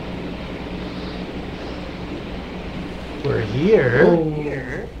 We're here.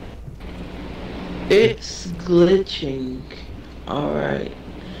 Oh. It's glitching. Alright.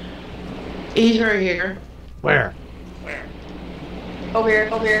 He's right here. Where? Over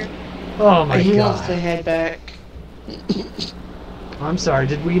here. Oh my He wants to god. head back. I'm sorry,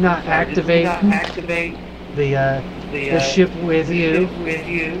 did we not activate the ship with you?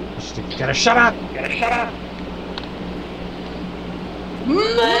 Gotta shut up!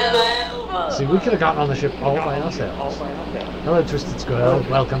 See, we could have gotten on the ship all by ourselves. Hello, Twisted Squirrel.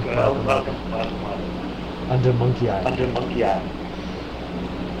 Welcome. Under Monkey Island.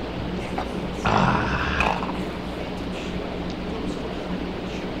 Ah.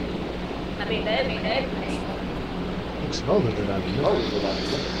 I mean, they. Looks older than I know.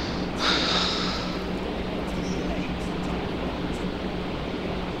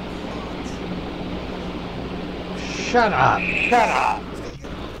 Shut up.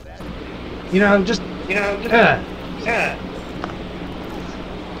 You know, just.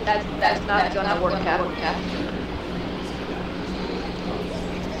 That's not gonna work out.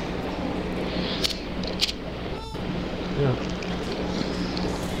 Yeah.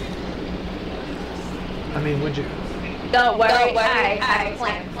 I mean, would you? Don't worry, I have a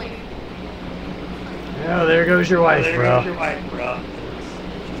plan. Oh, there goes your wife, bro.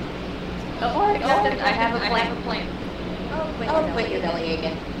 Don't worry, nothing. I have a plan. Oh, quit your belly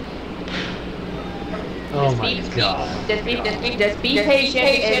again. Oh my god. Just be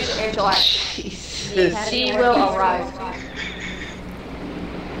patient and she will arrive.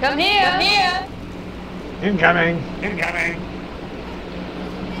 Come here. Incoming.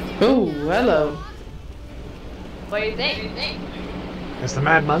 Oh, hello. What do you think? It's the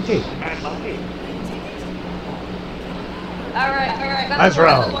Mad Monkey. Alright. Let's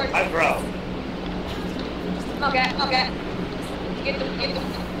roll. Okay. Get the.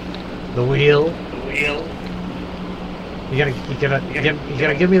 The wheel. You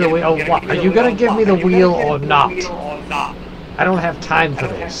gotta give me the wheel. Oh, what? Are you gonna give me the wheel or not? I don't have time for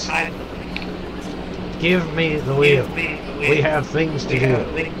this. Give me the wheel. We have things to do.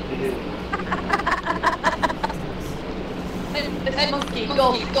 This monkey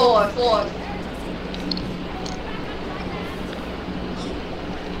goes forward.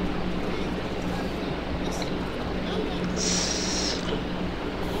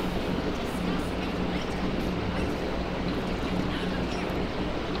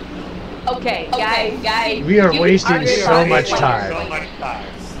 Okay, guys. We are wasting so much time.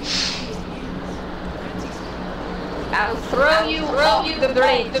 I'll throw you off the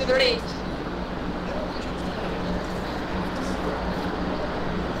bridge.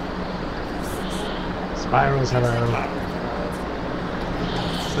 Spirals, hello.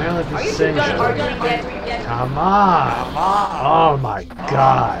 Snail if Are it's you done essential. arguing yet? Come on! Oh my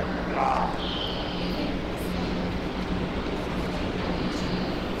god!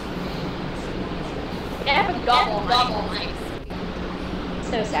 Yeah, have a gobble mic.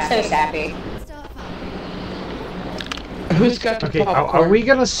 So sappy. Who's got the Okay, popcorn? are we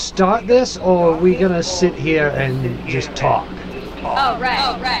gonna start this, or are we gonna sit here and just talk? Oh,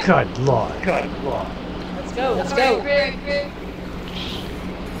 right. Good lord. Let's go.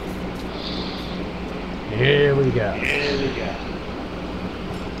 Here we go.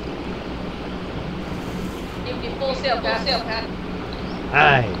 Give you full sail, Pat.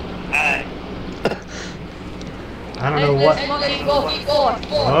 Aye. I don't know what. Monkey, go.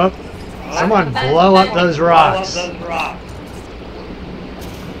 Oh, someone blow up those rocks.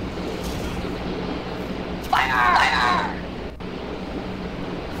 Fire!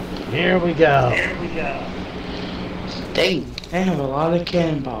 Here we go. Dang, they have a lot of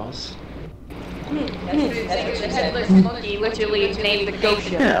cannonballs. That's the headless monkey literally named the ghost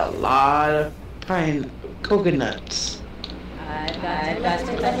ship. Yeah, a lot of coconuts.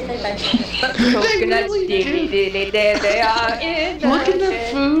 Coconuts, really they are in the Look at the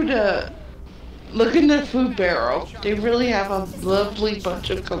shed. food. Look in the food barrel. They really have a lovely bunch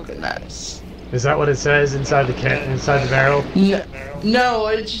of coconuts. Is that what it says inside the barrel? No,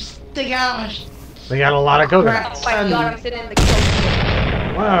 it's just they got. They got a lot of coconuts. Oh my god, I'm sitting in the ghost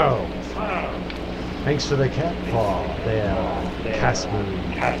ship. Wow. Thanks for the cat paw there, Casper.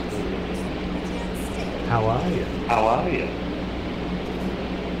 How are you?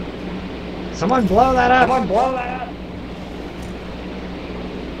 Someone blow that up!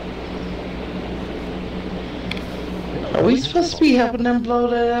 Are we supposed to be helping them blow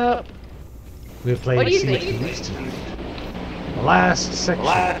that up? We're What playing do you Sea of think? Thieves tonight. The last section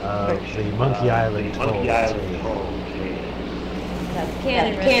of the Monkey Island Toll.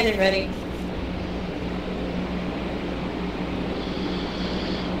 Cannon ready.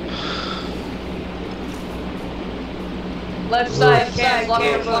 Left side, cannon,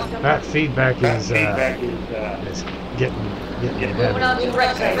 block. That feedback is getting Moving better. on to the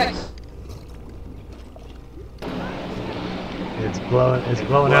right side. It's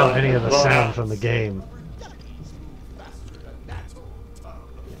blowing out any of the sound from the game.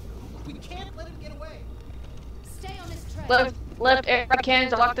 We can't let him get away. Stay on his trail. Left air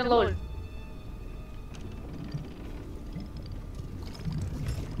cannons are locked and loaded.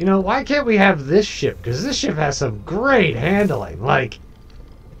 You know, why can't we have this ship? Because this ship has some great handling. Like,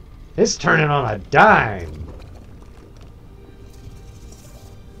 it's turning on a dime.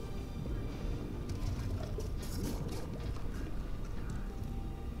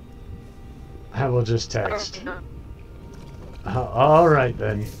 I will just text. All right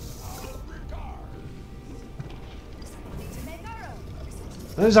then.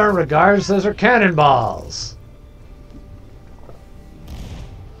 Those aren't regards, those are cannonballs.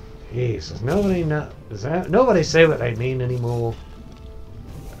 Jesus, nobody say what they mean anymore.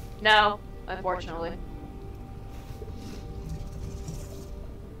 No, unfortunately.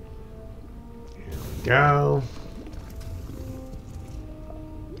 Here we go.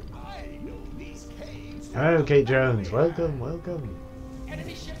 Okay, Jones, welcome.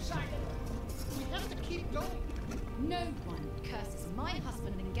 Enemy ship sighted. We have to keep going. No one curses my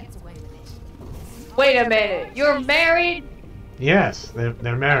husband and gets away with it. Wait a minute, you're married? Yes,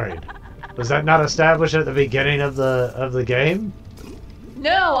 they're married. Was that not established at the beginning of the game?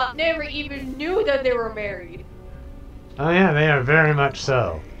 No, I never even knew that they were married. Oh yeah, they are very much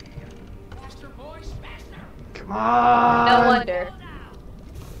so. Faster, boys, faster. Come on! No wonder.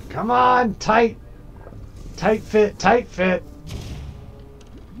 Come on, tight fit.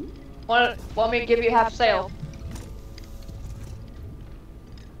 Want me to give you half sail?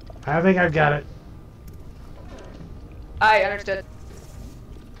 I think I've got it. I understood.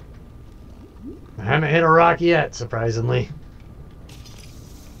 I haven't hit a rock yet, surprisingly.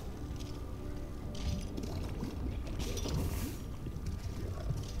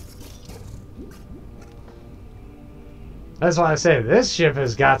 That's why I say this ship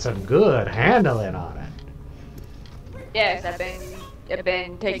has got some good handling on it. Yes, I've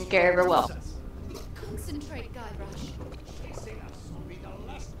been taking care of her well. Concentrate, Guybrush. Chasing us will be the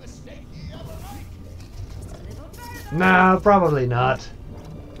last mistake you ever make. Just a little further. No, probably not.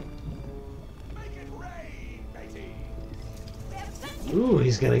 Make it rain, matey. Ooh,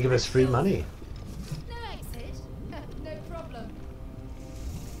 he's gonna give us free money. No exit. No problem.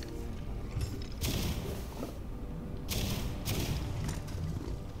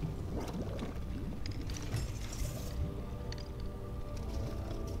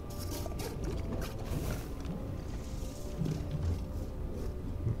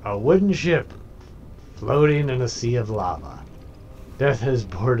 A wooden ship floating in a sea of lava. Death has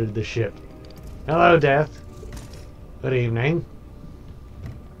boarded the ship. Hello, Death. Good evening.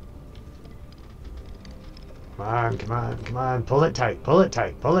 Come on, come on, come on. Pull it tight, pull it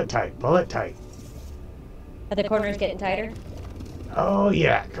tight, pull it tight, pull it tight. Are the corners getting tighter? Oh,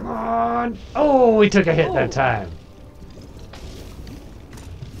 yeah, come on. Oh, we took a hit that time.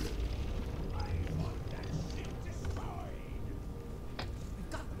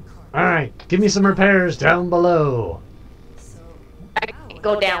 Alright, give me some repairs down below. I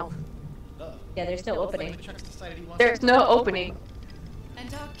go down. Yeah, there's no opening. There's no opening.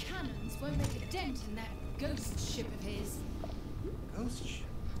 And our cannons won't make a dent in that ghost ship of his. Ghost ship.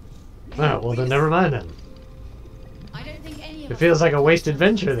 Oh, well then never mind then. I don't think any of It us feels like a will wasted touch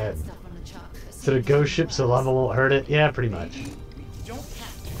venture that then. stuff on the truck. So the ghost ship so lava won't hurt it? Yeah, pretty much. We don't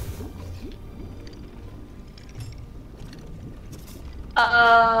have to.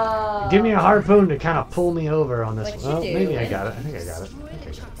 Give me a harpoon to kind of pull me over on this What one. Oh, you maybe I doing? got it. I think I got it. Destroy I think I the got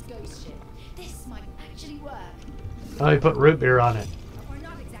it. truck's ghost ship. This might actually work. Oh, he put root beer on it. But we're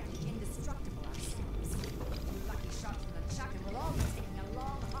not exactly indestructible ourselves. Lucky shots from the truck and we'll all be taking a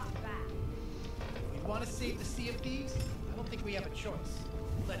long hot bath. We want to save the Sea of Thieves? I don't think we have a choice.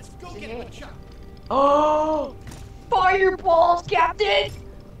 Let's go get the chuck. Oh! Fireballs, Captain!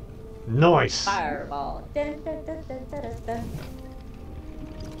 Nice. Fireball. Dun, dun, dun, dun, dun, dun, dun.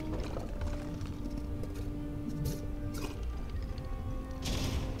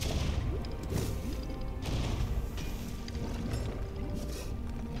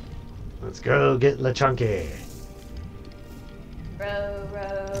 Let's go get LeChunky. Row,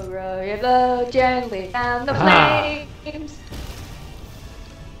 row, row your boat gently down the Ah. flames.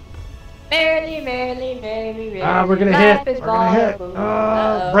 Merrily, merrily, merrily, merrily. Ah, we're gonna life hit. is We're gonna hit. volatile. Oh,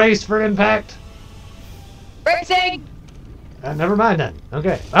 Uh-oh. brace for impact. Bracing! Never mind then.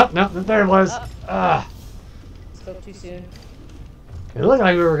 Okay. Oh, no, there it was. Ah. Spoke too soon. It looked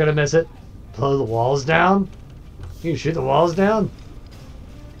like we were gonna miss it. Blow the walls down. You can shoot the walls down.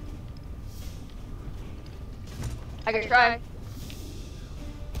 I could try.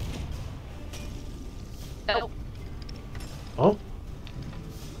 Nope. Oh.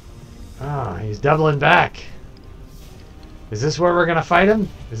 Ah, he's doubling back. Is this where we're gonna fight him?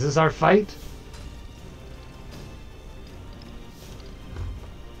 Is this our fight?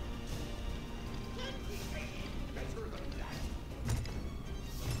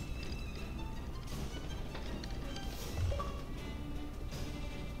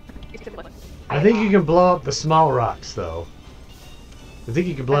 I think you can blow up the small rocks, though. I think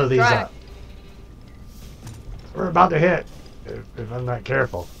you can blow Let's these try. up. We're about to hit, if I'm not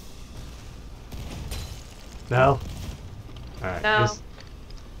careful. No? Alright, No. just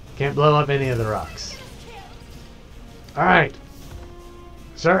can't blow up any of the rocks. Alright.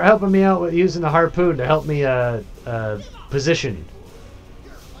 Start helping me out with using the harpoon to help me position.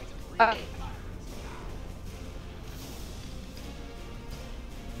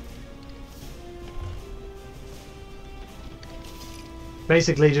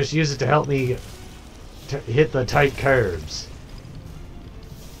 Basically, just use it to help me hit the tight curves.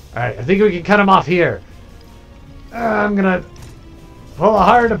 Alright, I think we can cut him off here. I'm gonna pull a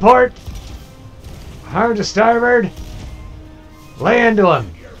hard to port, hard to starboard, lay into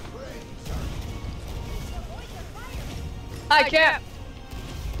him. Hi, Cap!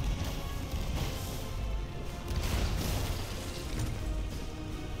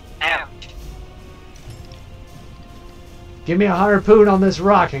 Ouch. Give me a harpoon on this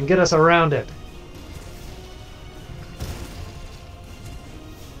rock and get us around it.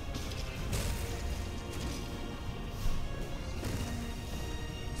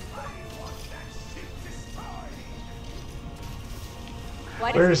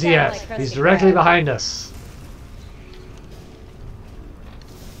 Why does Where is he sound at? like Krusty He's directly Krab? behind us.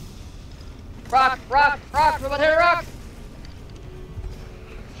 Rock, rock, rock! We're about to hit a rock!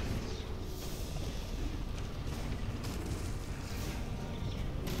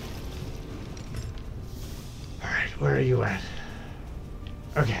 Alright, where are you at?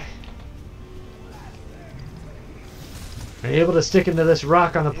 Okay. Are you able to stick into this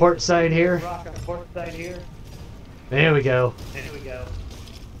rock on the port side here? There we go.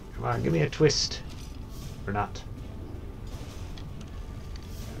 Come on, give me a twist. Or not.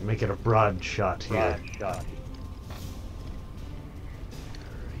 Make it a broad shot here.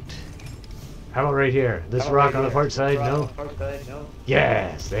 How about right here? This rock on the port side? No?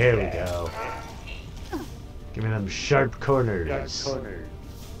 Yes, there we go. Give me them sharp corners.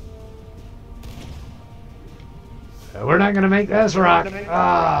 We're not gonna make this rock.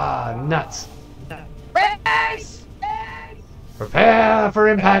 Ah, nuts. Race! Prepare for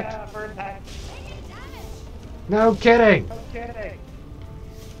impact. No kidding.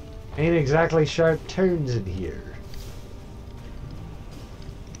 Ain't exactly sharp turns in here.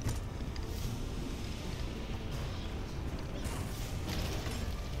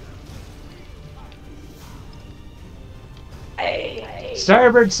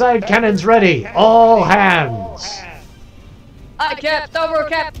 Starboard side cannons ready. All hands. Aye, Cap. Over,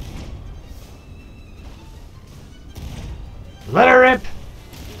 Cap. Let her rip.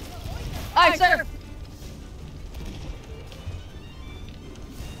 Aye, sir.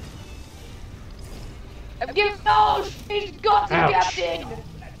 I'm giving no. He's got the Ouch. captain.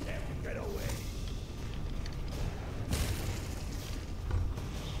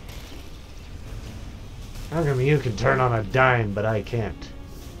 How come you can turn on a dime, but I can't?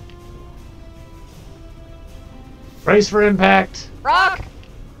 Brace for impact. Rock.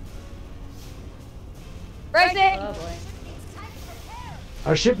 Racing. It's time to prepare.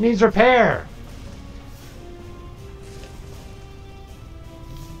 Our ship needs repair.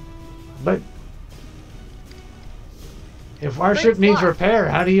 But if our Brace ship needs what? repair,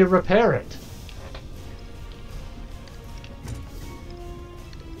 how do you repair it?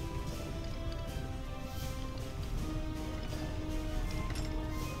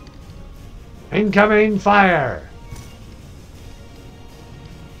 Incoming fire!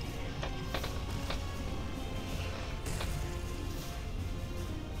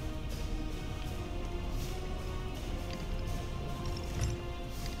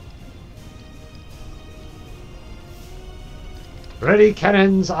 Ready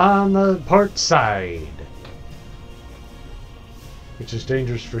cannons on the port side. Which is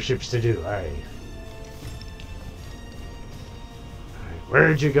dangerous for ships to do, aye. Alright,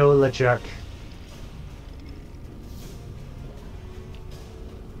 where'd you go, LeChuck?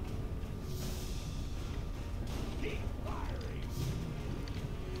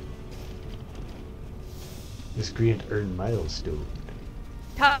 Miscreant earned milestone.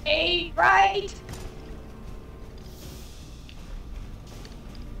 Tommy, right.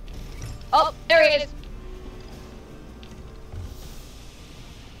 Oh, there he is.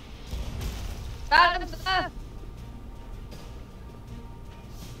 Found him, sir.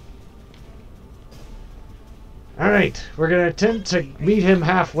 Alright, we're gonna attempt to meet him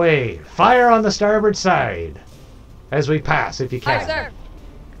halfway. Fire on the starboard side. As we pass, if you Aye, can. sir.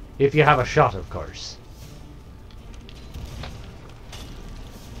 If you have a shot, of course.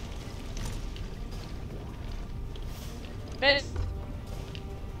 Miss.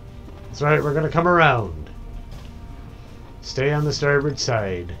 That's right, we're gonna come around. Stay on the starboard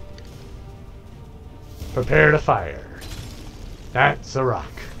side. Prepare to fire. That's a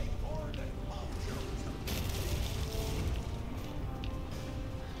rock.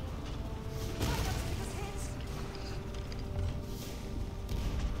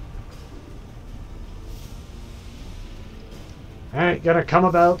 Alright, gonna come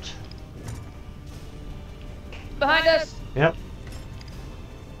about. Behind us. Yep.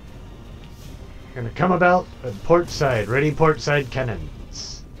 Gonna come about at port side. Ready port side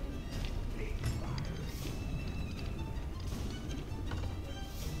cannons.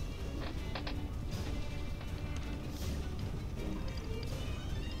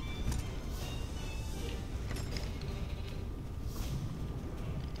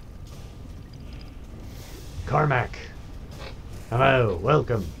 Carmack. Hello,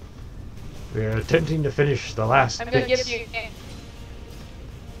 welcome. We are attempting to finish the last I'm gonna bits. give you.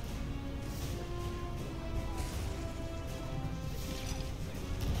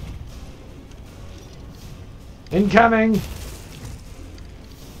 Incoming!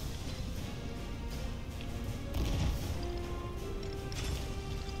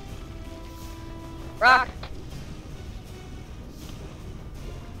 Rock.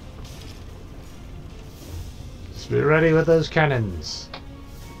 Just be ready with those cannons.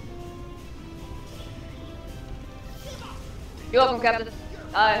 You're welcome, Captain.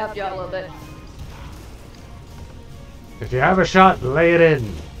 I helped you out a little bit. If you have a shot, lay it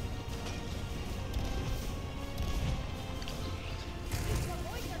in.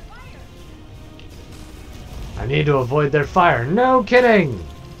 I need to avoid their fire. No kidding!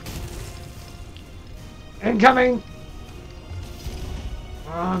 Incoming!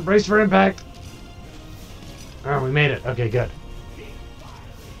 Brace for impact. Oh, we made it. Okay, good.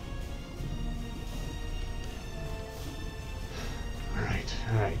 Alright.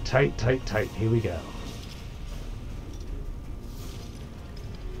 Tight, tight, tight. Here we go.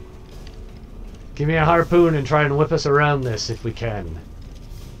 Give me a harpoon and try and whip us around this if we can.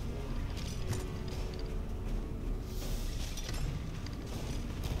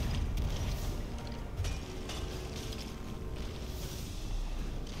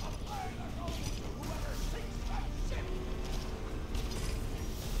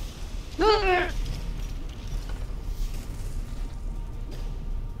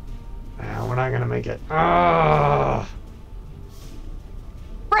 like it. Ah!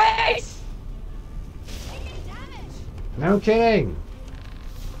 Brace! Taking damage. No kidding.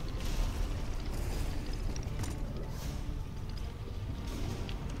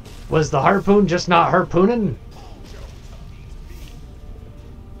 Was the harpoon just not harpooning?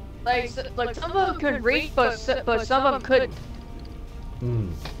 Like some of them could reach, but some of them couldn't.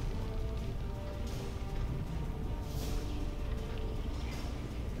 Hmm.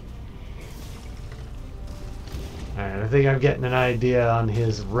 Alright, I think I'm getting an idea on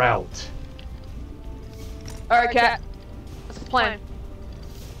his route. Alright, Cat. What's the plan?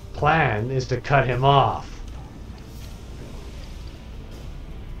 Plan is to cut him off.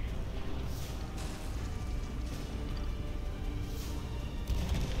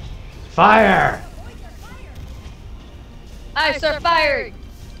 Fire! I start firing!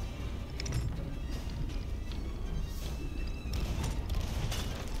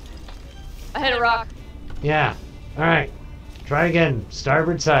 I hit a rock. Yeah. Alright. Try again.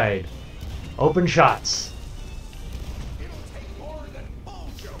 Starboard side. Open shots.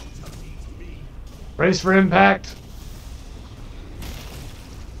 Brace for impact.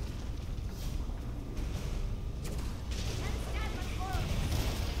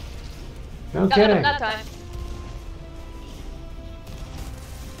 No Got him kidding. that time.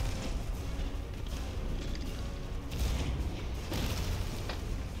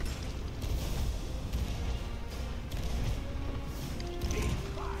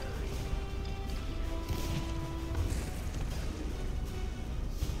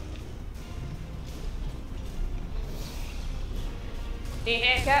 Need a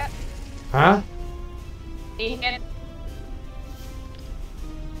hand, Cat? Huh? Need a hand?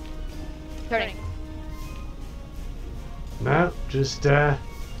 Turning. No, just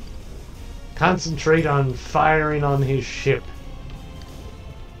concentrate on firing on his ship.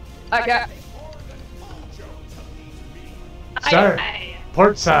 I got. Start.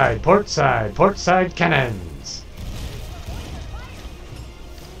 Port side, port side, port side cannons.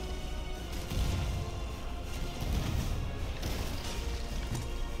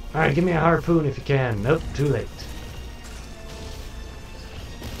 Alright, give me a harpoon if you can. Nope, too late.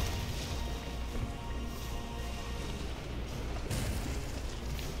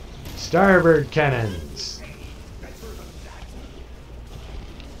 Starboard cannons.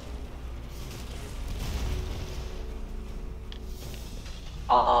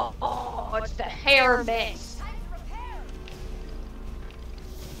 Oh, it's the hair mess. Time to repair.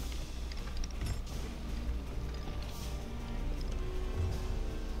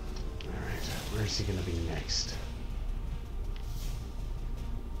 Alright, where's he gonna be next?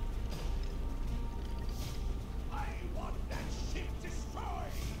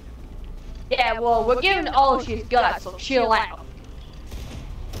 Yeah, well, we're giving all she's got, so chill out.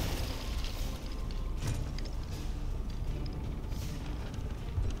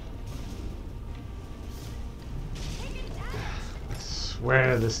 I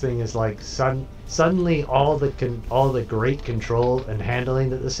swear this thing is like suddenly all the great control and handling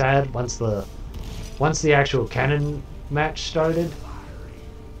that this had once the actual cannon match started.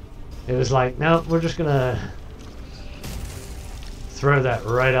 It was like, no, we're just gonna throw that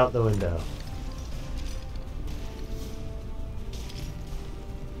right out the window.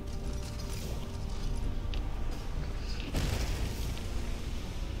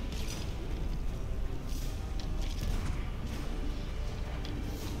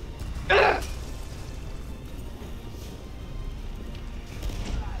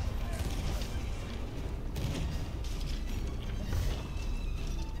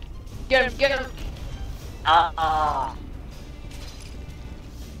 Get him, get him.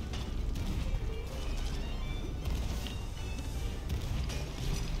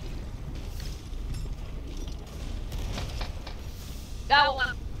 Got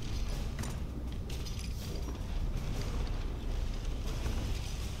one.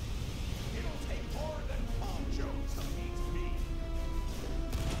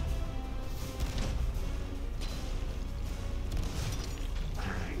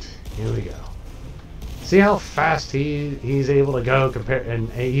 Here we go. See how fast he's able to go and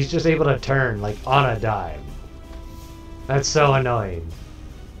he's just able to turn like on a dime. That's so annoying.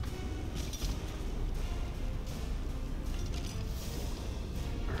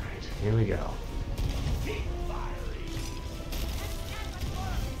 Alright, here we go.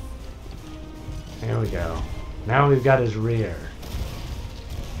 Here we go. Now we've got his rear.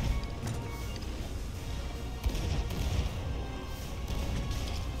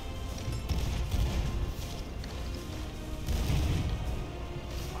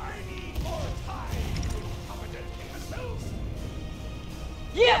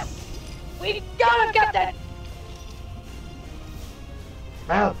 Yes! We got Captain.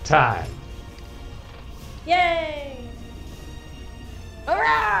 About time. Yay!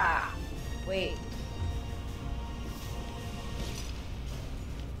 Hurrah! Wait.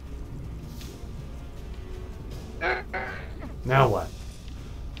 Now what?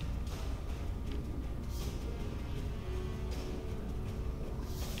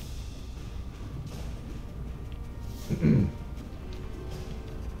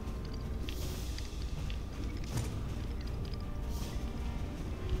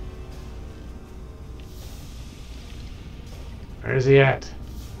 Where's he at?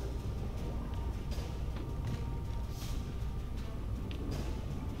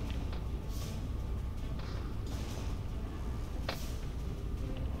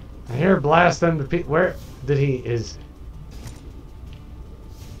 I hear blast them to where did he is?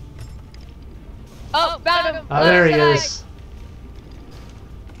 Oh, found him! Oh, there he Left is. side.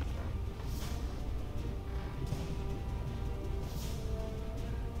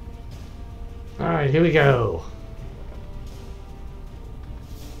 All right, here we go.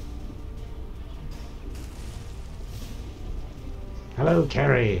 Hello,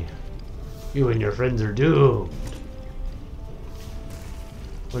 Carrie. You and your friends are doomed.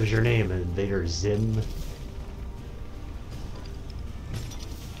 What is your name, Invader Zim?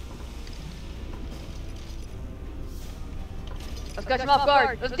 Let's catch him off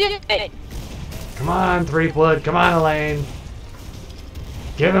guard. Let's do it! Come on, Threepwood. Come on, Elaine.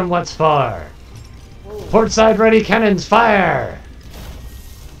 Give him what's for. Port side ready, cannons, fire!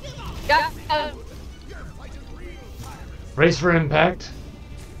 Got him! Brace for impact.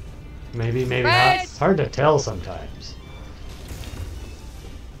 Maybe, maybe not. Brace! It's hard to tell sometimes.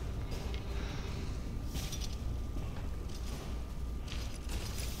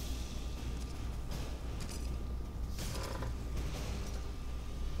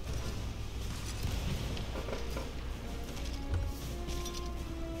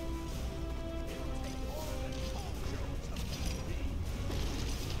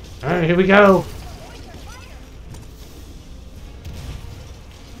 Alright, here we go.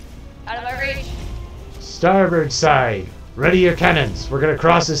 Out of my reach. Starboard side. Ready your cannons. We're gonna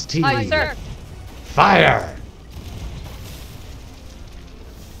cross this T. Aye, sir. Fire!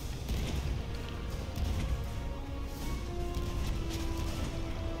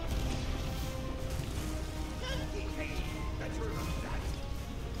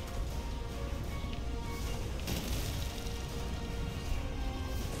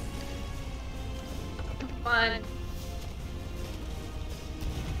 Come on.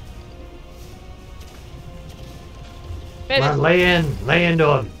 Come on, lay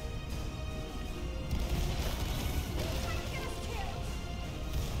into him.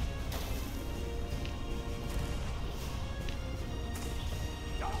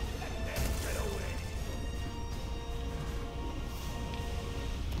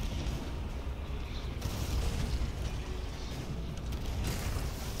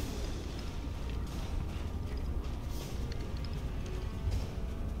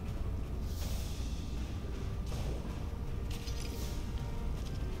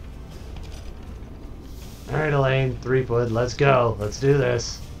 Alright, Elaine, Threepwood, let's go. Let's do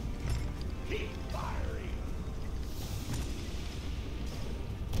this.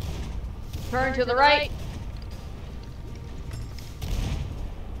 Turn to the right.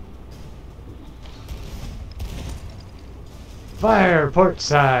 Fire, port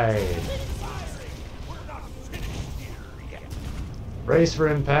side. Brace for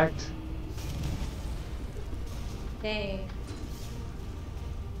impact. Dang.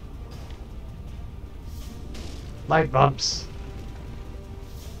 Light bumps.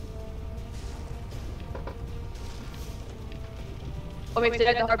 Want me to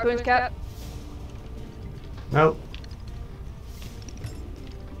take the harpoons, Cap? Nope.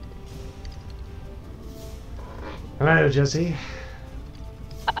 Hello, Jesse.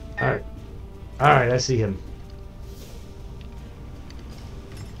 Alright. Alright, I see him.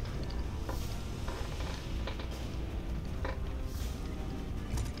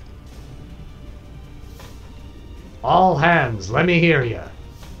 All hands, let me hear ya.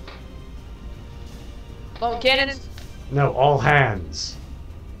 Load cannons. No, all hands.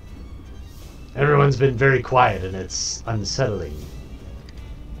 Everyone's been very quiet and it's unsettling.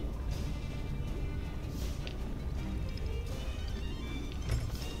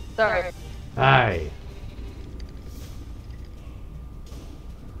 Sorry. Aye.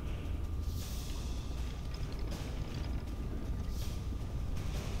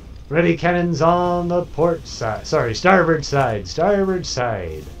 Ready cannons on the port side. Sorry, starboard side. Starboard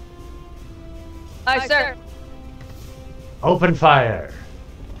side. Aye, sir. Open fire.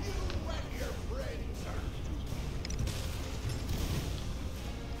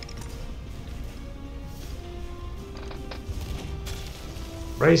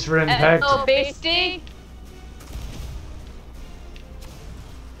 Brace for impact. Oh, beastie!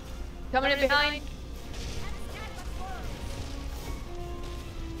 Coming in behind.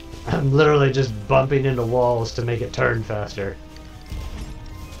 I'm literally just bumping into walls to make it turn faster.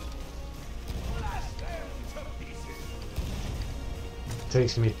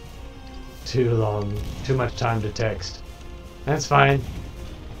 Takes me too long, too much time to text. That's fine.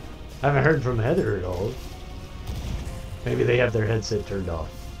 I haven't heard from Heather at all. Maybe they have their headset turned off.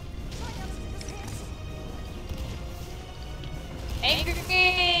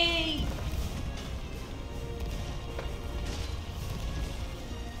 Angry!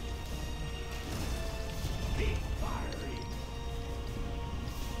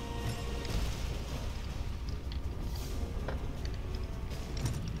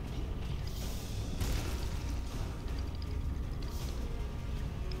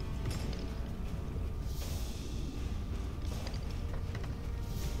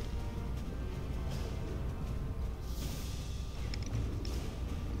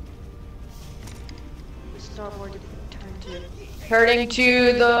 Starboard turn to. Turning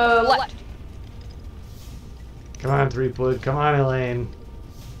to the left. Come on, Threepwood. Come on, Elaine.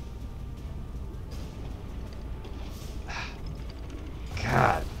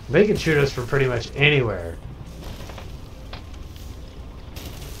 God, they can shoot us from pretty much anywhere.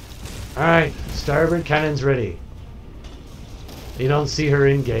 Alright, starboard cannon's ready. You don't see her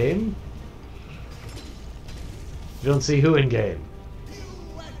in game? You don't see who in game?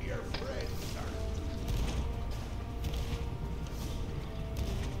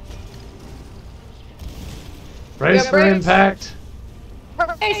 Brace for brace. impact.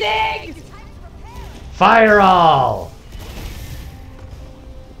 Racing! Fire all!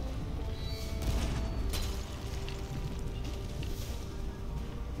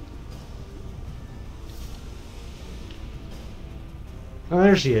 Oh,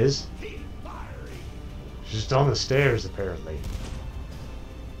 there she is. She's just on the stairs, apparently.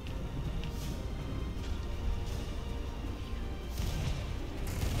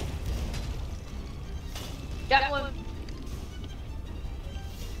 Got one.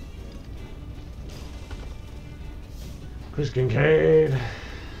 Chris Kincaid.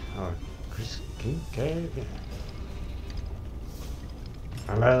 Oh, Chris Kincaid.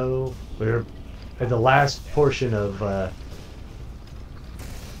 Hello. We're at the last portion of the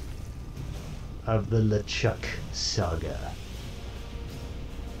LeChuck saga.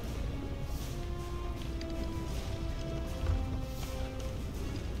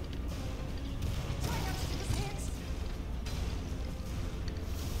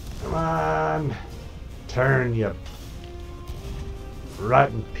 Come on. Turn, you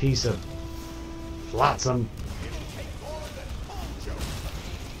rotten piece of flotsam.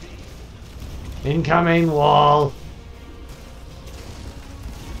 Incoming wall.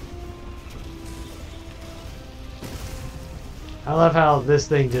 I love how this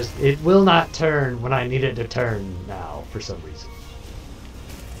thing just, it will not turn when I need it to turn now for some reason.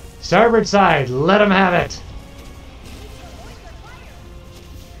 Starboard side, let them have it.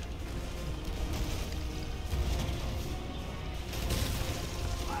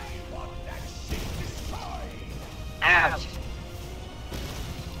 Ouch.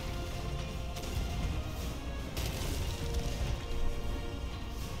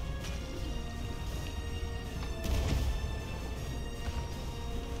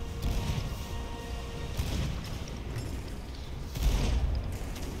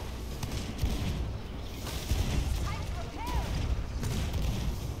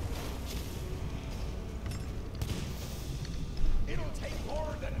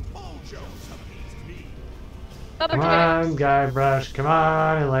 Come on, Guybrush. Come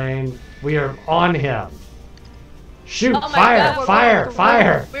on, Elaine. We are on him. Shoot! Oh my Fire! God, Fire!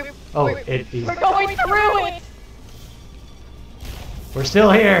 Fire! Oh, we're he's, going through it! we're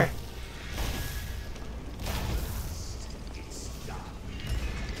still here.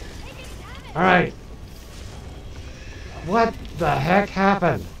 All right. What the heck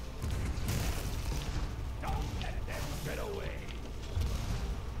happened?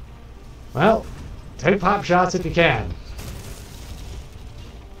 Well, take pop shots if you can.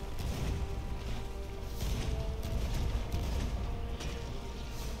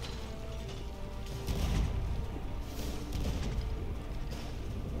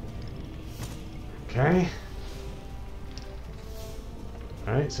 Okay.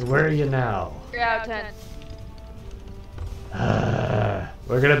 Alright, so where are you now? 3 out of 10.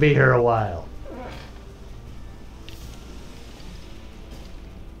 We're gonna be here a while.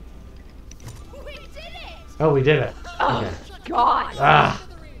 We did it! Oh, we did it. Oh, Okay. God! Ah,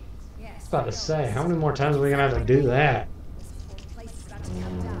 I Yes. was about to say, how many more times are we gonna have to do that? This whole place is about to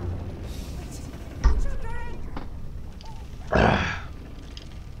come down. Wait, hold your drink.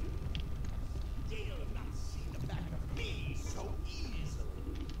 They'll not see the back of me so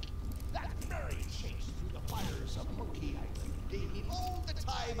easily. That very chase through the fires of Monkey Island gave me all the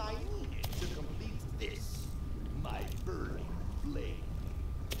time I needed to complete this, my burning flame.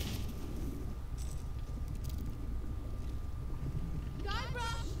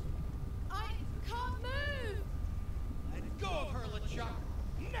 Guybrush! I can't move! Let go of her, LeChuck.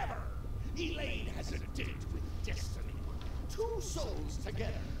 Never! Elaine has a date with destiny. Two souls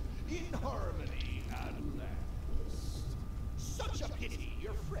together, in harmony at last. Such a pity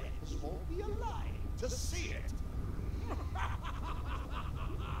your friends won't be alive to see it.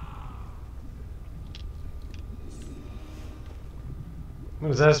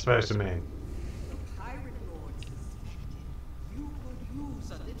 What is that supposed to mean? The pirate lord suspected you could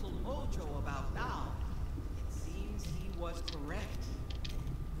use a little mojo about now. It seems he was correct.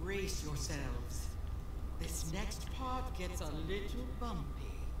 Brace yourselves. This next part gets a little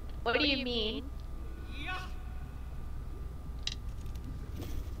bumpy. What do you mean? Yeah.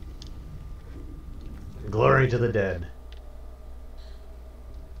 Glory to the dead.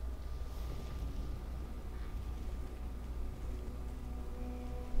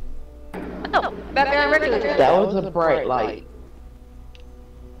 Oh, back on regular. That was a bright light.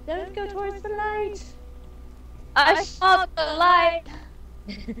 Don't go towards the light. I saw the light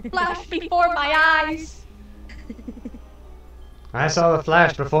flash before my eyes. I saw the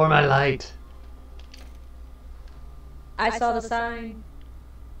flash before my light. I saw the sign.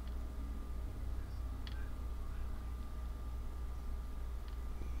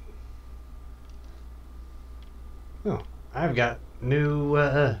 Oh, I've got new,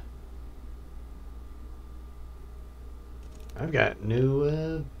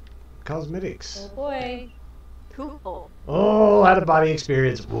 cosmetics. Oh boy. Cool. Oh, out of body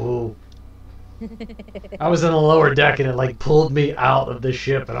experience. Whoa. I was in the lower deck and it like pulled me out of the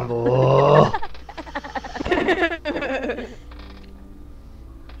ship and I'm whoa.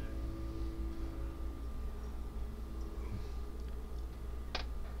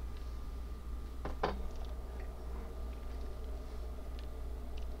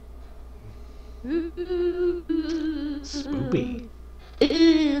 Spoopy.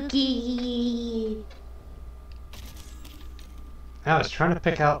 Oogie. I was trying to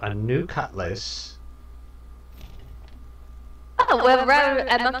pick out a new cutlass. Oh, we're right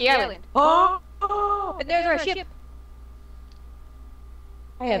at Monkey Island. Oh, and there's our ship.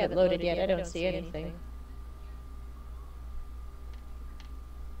 I haven't loaded yet. I don't see anything.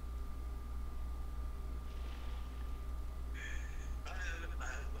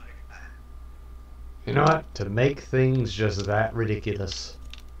 You know what? To make things just that ridiculous.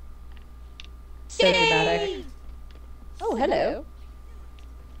 So dramatic. Oh, hello.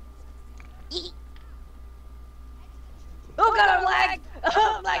 Oh god, I'm lagged!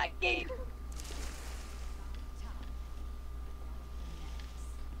 Oh, I'm lagging!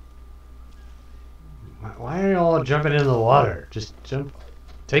 Why are you all jumping into the water? Just jump.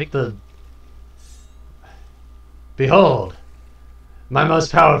 Take the... Behold! My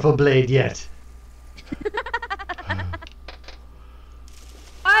most powerful blade yet.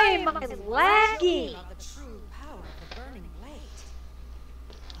 I am lagging! About the true power of the burning blade.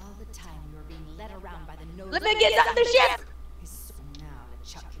 All the time you were being led around by the nose. Let me get on the ship! So now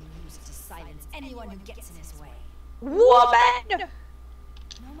LeChuck can use it to silence anyone who gets in his way. Woman! No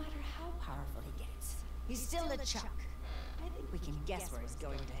matter how powerful he gets, he's still LeChuck. I think we can guess where he's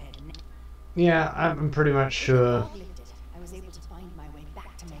going to head next. Yeah, I'm pretty much sure. I was able to find my way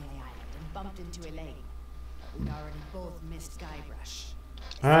back to Melee Island and bumped into Elaine. We'd already both missed Guybrush.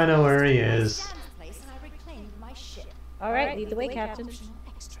 I know where he is. Sam's place and I reclaimed my ship. All right, lead the way, Captain. Optional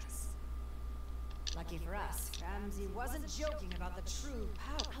extras. Lucky for us, Ramsey wasn't joking about the true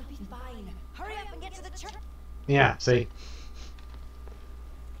power. I'll be fine. Hurry up and get to the church. Yeah, see?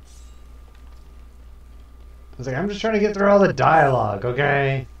 I was like, I'm just trying to get through all the dialogue,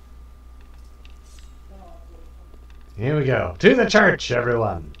 okay? Here we go. To the church,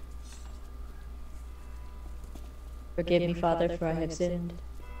 everyone! Forgive me, Father, for I have sinned.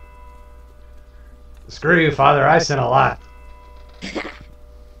 Screw you, Father, I sin a lot.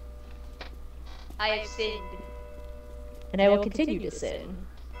 I have sinned. And I will continue to sin.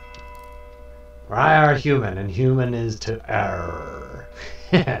 For I are human, and human is to err.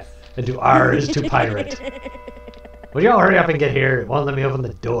 And to R is to pirate. Will y'all hurry up and get here? It won't let me open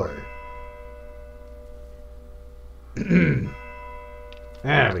the door.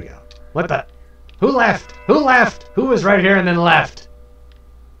 There we go. What the? Who left? Who left? Who was right here and then left?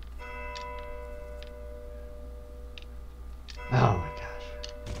 Oh my gosh.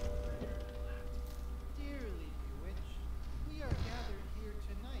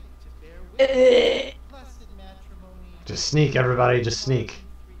 Blessed matrimony. Just sneak, everybody. Just sneak.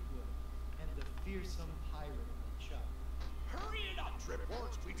 And the fearsome pirate LeChuck. Hurry it up,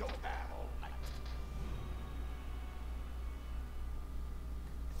 Triport. We don't have all night.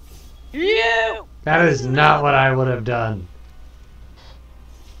 That is not what I would have done.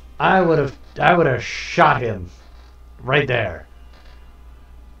 I would have shot him right there.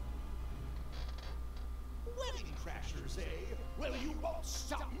 Wedding crashers, eh? Well, you won't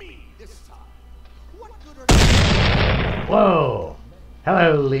stop me this time. What good are Whoa!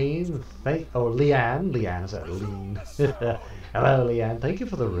 Hello, Lean. Leanne. Leanne, is that Lean? Hello, Leanne. Thank you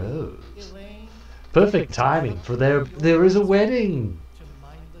for the rose. Elaine, Perfect timing, for there is a wedding. to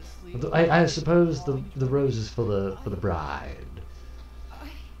mindlessly. I suppose the rose is for the bride.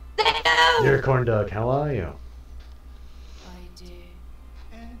 You're a corn dog. How are you? I do.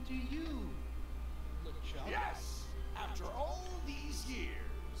 And do you, LeChuck? Yes, after all these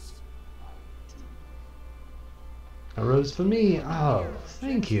years, I do. A rose for me. Oh,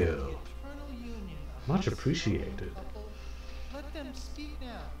 thank The you. eternal union of Much us appreciated. couple. Let them speak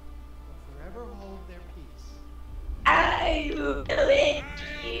now, or forever hold their peace. I will it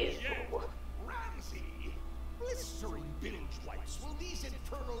you. Ramsey, blistering bilge wipes. Will these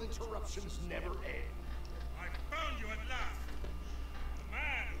infernal interruptions never end? I found you at last. The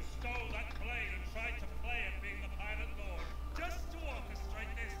man who stole that plane and tried to play at being the pirate lord, just to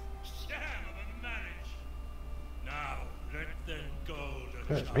orchestrate this sham of a marriage. Now, let them go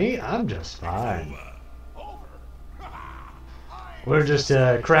to Me? I'm just fine. Over. We're just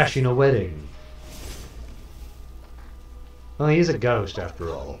crashing a wedding. Well, he's a ghost after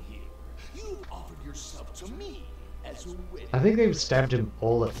all. You offered yourself to me as a wedding. I think they stabbed him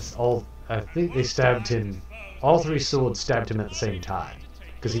I think they stabbed him. All three swords stabbed him at the same time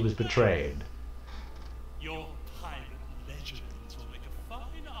because he was betrayed. Your pirate legends will make a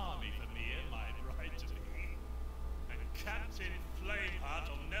fine army for me and my bride-to-be. And Captain Flameheart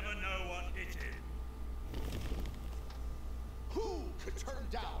will never know what hit him. Who could turn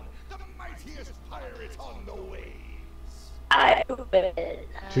down the mightiest pirate on the waves? I will.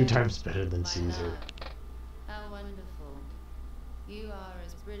 2 times better than Caesar. How wonderful. You are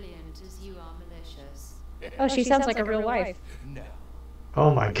as brilliant as you are malicious. Oh, she sounds like a real wife. No.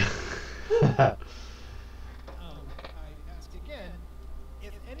 Oh my god. I ask again,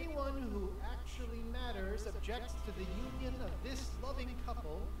 if anyone who actually matters objects to the union of this loving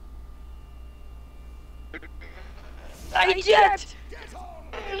couple, I jet. Get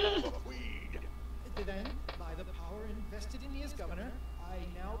on, Buckwheat! then, by the power invested in me as governor, I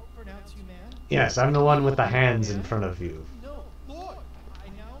now pronounce you man. Yes, I'm the one with the hands in front of you. No, Lord! I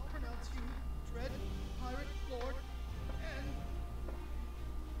now pronounce you dread pirate lord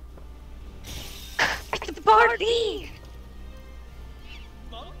and The party.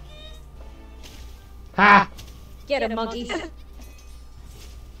 Ha! Get him, monkeys. Now's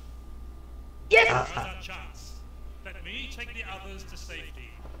Yes. our chance. Let me take the others to safety.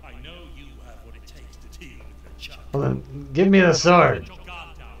 I know you have what it takes to deal with the Chuck. Well then, give me the sword. Let your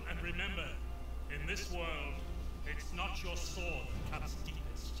guard down, and remember, in this world, it's not your sword that cuts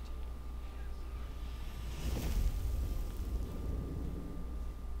deepest.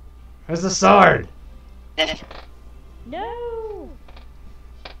 Where's the sword? No.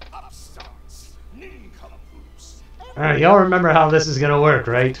 Upstarts, nincompoops. Y'all remember how this is gonna work,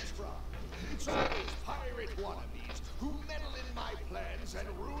 right? It's all those pirate wannabes who meddle in my plans and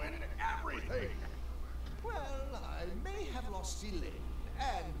ruin everything. Well, I may have lost Elaine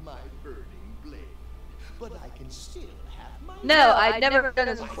and my burning blade, but I can still have my. No, I've never done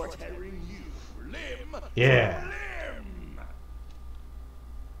this before. Tearing you limb Yeah. from limb.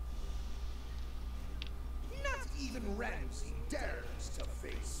 Not even Ramsey dares to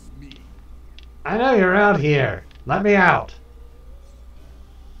face me. I know you're out here. Let me out.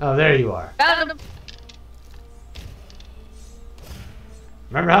 Oh, there you are. Found him.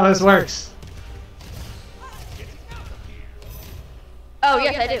 Remember how this works? Oh,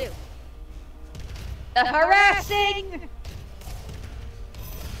 yes, I do. The harassing!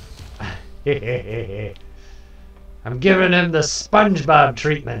 I'm giving him the SpongeBob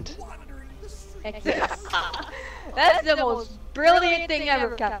treatment. That's the most brilliant thing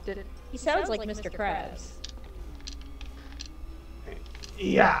ever, Captain. He sounds like Mr. Krabs.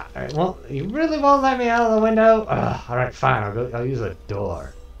 Yeah. Alright, well, you really won't let me out of the window? Alright, fine. I'll use a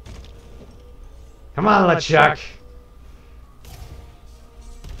door. Come on, LeChuck.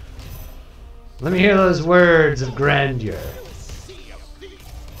 Let me hear those words of grandeur.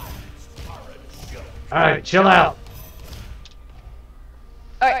 Alright, chill out.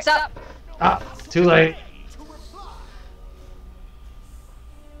 Alright, stop. Ah, too late.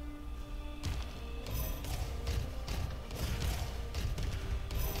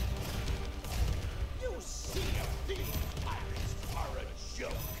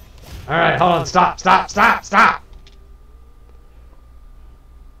 Alright, hold on. Stop, stop, stop, stop!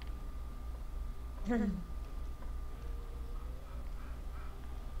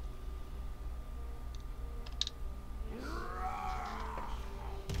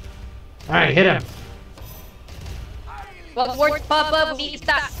 Alright, hit him. But work, Papa, we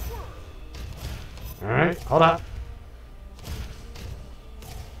stop. Alright, hold up.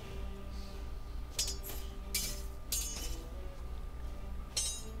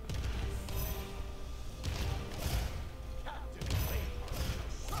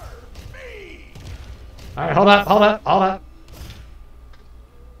 Alright, hold up, hold up, hold up.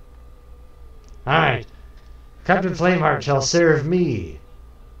 Alright. Captain Flameheart shall serve me.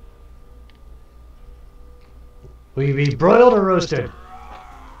 Will you be broiled or roasted?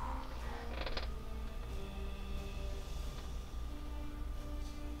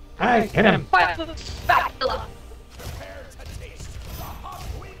 Alright, hit him.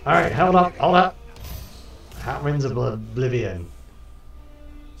 Alright, hold up, hold up. Hot Winds of Oblivion.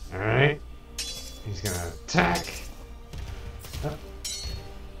 Alright. He's gonna attack.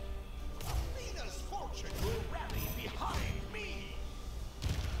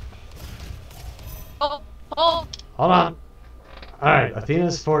 Oh. Oh. Hold on. Alright,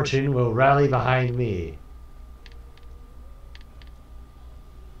 Athena's fortune will rally behind me.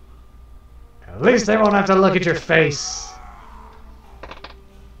 At least they won't have to look at your face.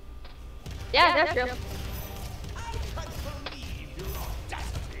 Yeah, that's true.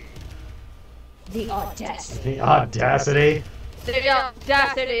 The audacity. The audacity. The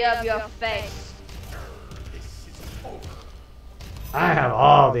audacity of your face. I have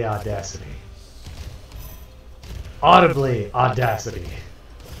all the audacity. Audibly audacity.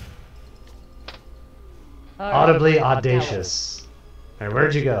 Audibly audacious. Alright,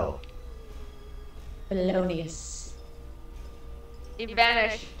 where'd you go? Felonious. He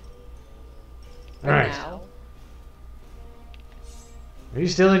vanished. Alright. Now. Are you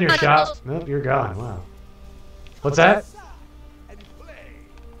still in your shop? Nope, you're gone. Wow. What's that?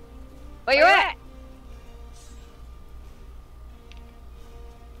 Where you at?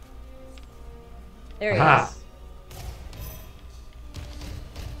 There he Aha. is.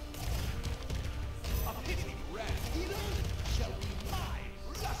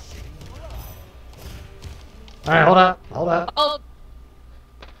 Alright, hold up. Hold up. Oh.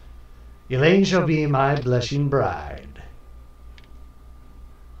 Elaine shall be my blushing bride.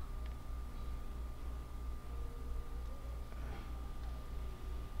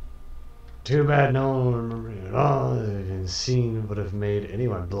 Too bad no one will remember you at all. And scene would have made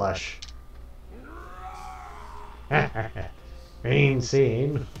anyone blush. Being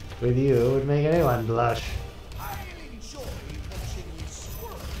seen with you would make anyone blush.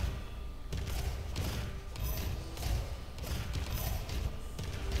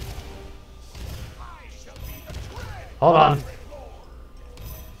 Hold on.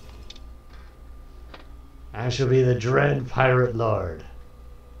 I shall be the Dread Pirate Lord.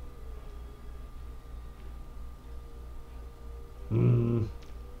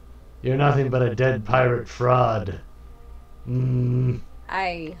 You're nothing but a dead pirate fraud. Look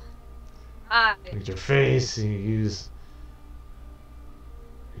at your face, you use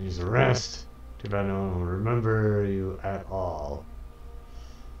arrest. Too bad no one will remember you at all.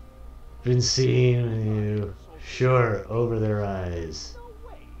 Been seeing you, sure, over their eyes.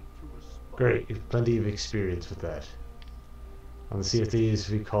 Great, you've plenty of experience with that. On the Sea of Thieves,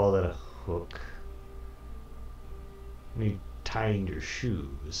 we call that a hook. Need tying your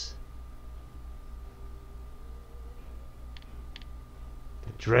shoes.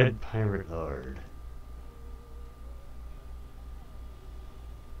 The Dread Pirate Lord.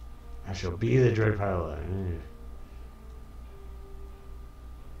 I shall be the Dread Pirate Lord.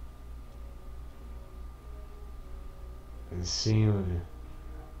 And see what...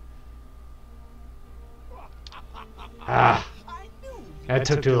 Ah! That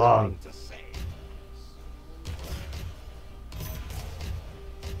took too long.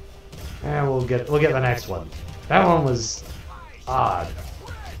 And we'll get the next one. That one was odd.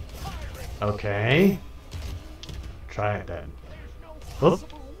 Okay. Try it then. Whoop. So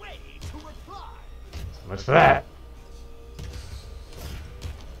much for that.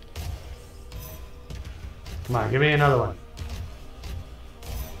 Come on, give me another one.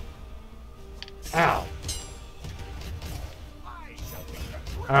 Ow.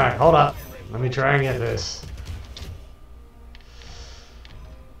 Alright, hold up. Let me try and get this.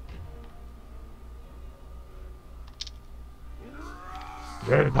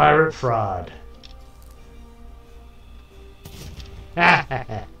 Dread Pirate Fraud.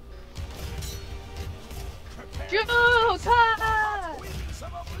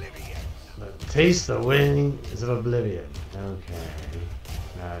 Taste the wings of oblivion.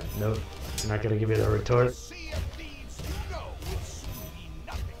 Okay. Nope. I'm not gonna give you the retort.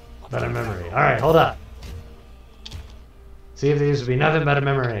 But a memory. Alright, hold up. See if these would be nothing but a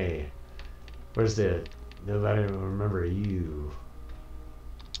memory. Where's the... Nobody will remember you.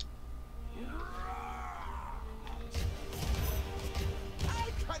 I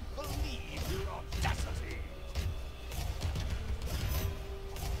can't believe your audacity.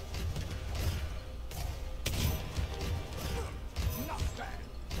 Not bad,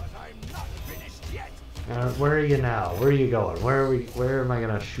 but I'm not finished yet. Where are you now? Where are you going? Where am I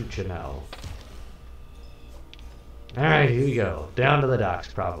gonna shoot you now? Alright, here we go. Down to the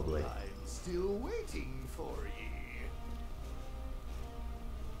docks, probably. I'm still waiting for ye.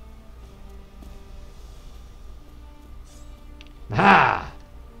 Ha!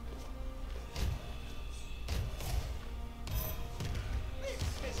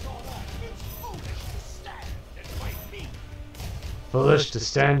 Foolish to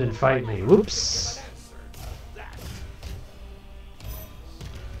stand and fight me. Whoops!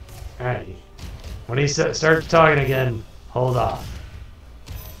 Alright. When he starts talking again, hold off.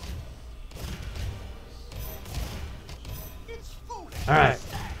 Alright.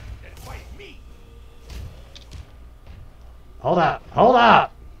 Hold up! Hold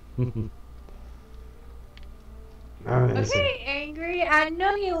up! Okay, Angry, I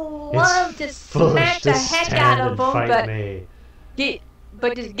know you love to foolish smack to the heck stand out of and them, fight me.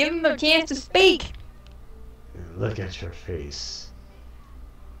 but just give him a chance to speak. Look at your face.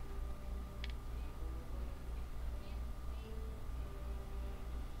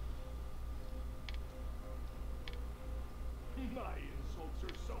 My insults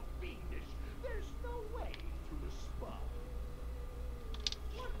are so fiendish, there's no way to respond.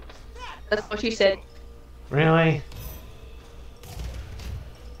 What was that? That's what she said. Really?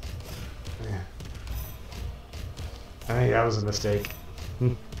 I think that was a mistake.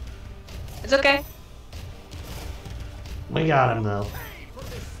 It's okay. We got him though.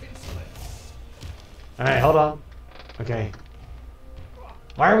 Alright, hold on. Okay.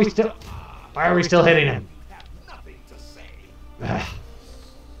 Why are we still hitting him? Ugh.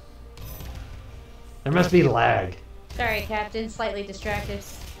 There must be lag. Sorry, Captain, slightly distracted.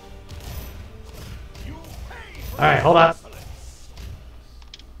 Alright, hold up.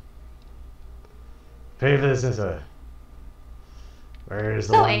 Pay for this as a... Where's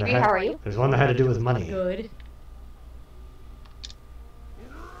the So, one Angry, that how are you? There's one that had to do with money. Good.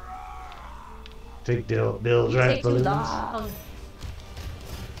 Take Bill You Drive take too balloons. long.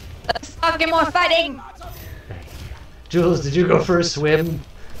 Let's stop get more fighting! Jules, did you go for a swim?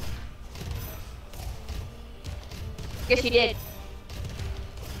 Yes, you did.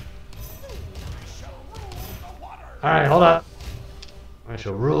 Alright, hold up. I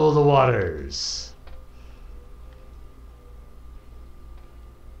shall rule the waters.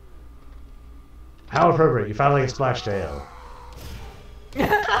 How appropriate. You found like a splash tail.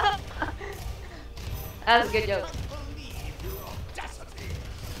 That was a good joke.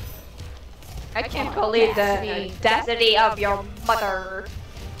 I can't believe the audacity of your mother.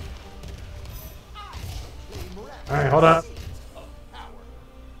 Alright, hold up.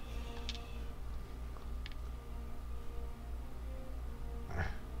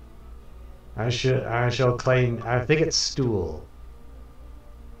 I shall claim, I think it's stool.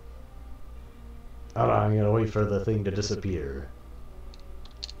 Hold on, I'm gonna wait for the thing to disappear.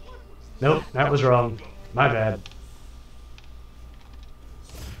 Nope, that was wrong. My bad.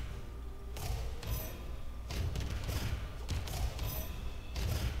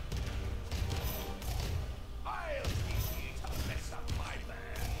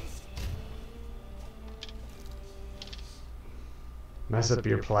 Mess up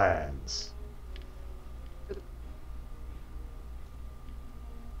your plans.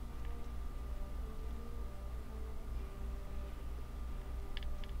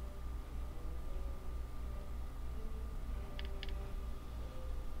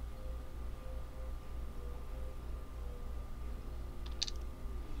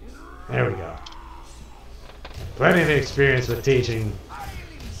 There we go. Plenty of experience with teaching.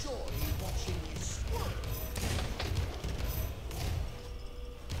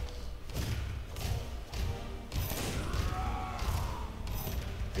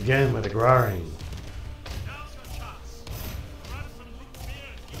 Again with the growling.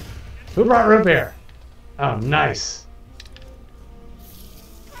 Who brought root beer? Oh, nice.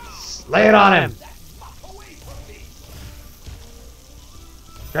 Lay it on him.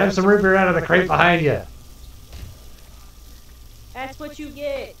 Grab some root beer out of the crate behind you. That's what you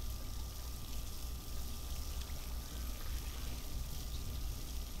get.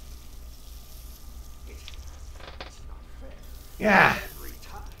 Yeah. Every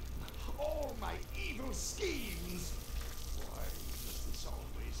time, all my evil schemes. Why does this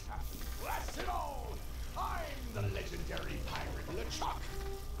always happen? Blast it all! I'm the legendary pirate LeChuck.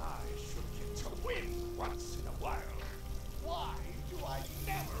 I should get to win once in a while. Why do I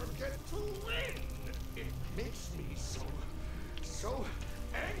never get to win? It makes me so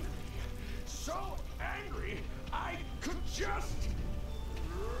angry. So angry, I could just...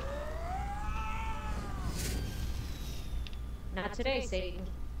 Not today, Satan.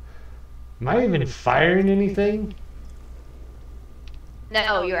 Am I even firing anything?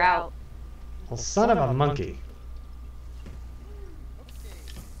 No, you're out. Well, son of a monkey.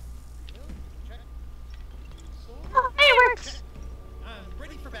 Oh, it works! I'm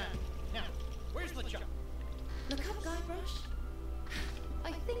ready for battle. Now, where's LeChuck? Look up, Guybrush.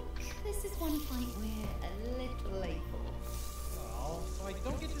 I think this is one fight we're a little late for. Oh, so I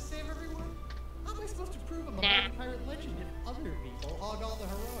don't get to save everyone? How am I supposed to prove I'm a mighty pirate legend if other people hog all the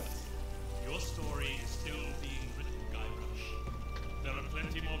heroics? Your story is still being written, Guybrush. There are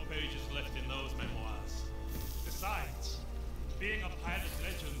plenty more pages left in those memoirs. Besides, being a pirate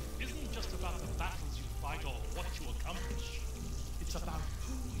legend isn't just about the battles you fight or what you accomplish. It's about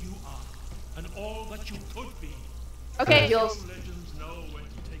who you are and all that you could be. Okay, Few Jules. legends know when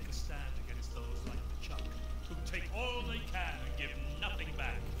to take a stand against those like LeChuck, who take all they can and give nothing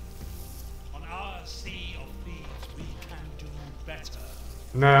back. On our sea of thieves, we can do better.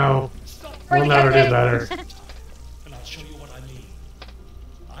 No. Stop. We'll never do better. And I'll show you what I mean.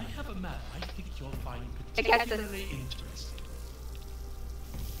 I have a map I think you'll find I got this. particularly interesting.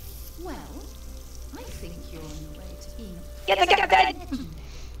 Well, I think you're on your way to being a Get the captain! legendary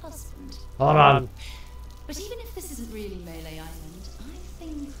husband. Hold on. But even if this isn't really Melee Island, I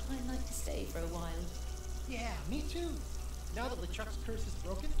think I'd like to stay for a while. Yeah, me too. Now that LeChuck's curse is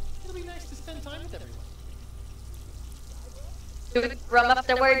broken, it'll be nice to spend time with everyone. Do we rum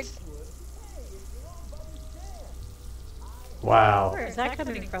afterwards? Wow. Where is that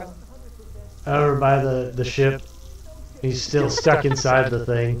coming from? Over by the ship. He's still stuck inside the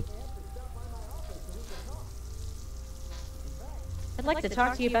thing. I'd like to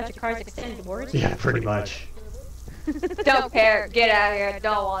talk to you about your car's extended warranty. Yeah, pretty much. Don't care. Get out of here.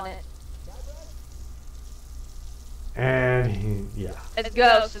 Don't want it. And yeah. Let's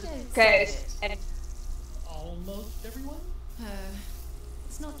go. Okay. And Almost everyone?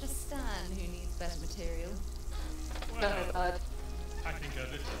 It's not just Stan who needs better material. Well, oh god. I think a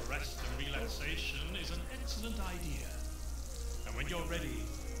little rest and relaxation is an excellent idea. And when you're ready,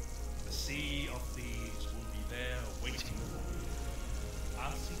 the Sea of Thieves will be there waiting for you.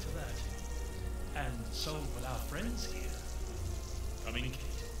 I'll see to that. And so will our friends here. Come in,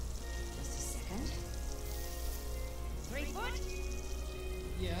 Kate. Just a second. 3 foot?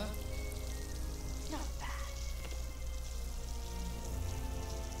 Yeah. Not bad.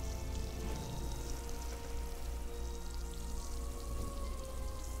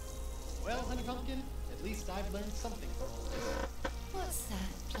 Well, Honey Pumpkin, at least I've learned something from all this. What's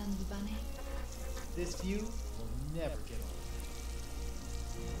that, Plunder Bunny? This view will never get old.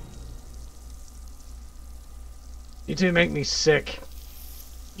 You two make me sick.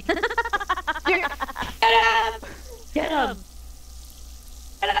 Get up! Get him!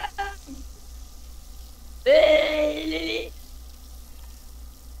 Get up! You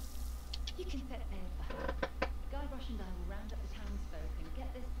can bet over. Guybrush and I will round up the townsfolk and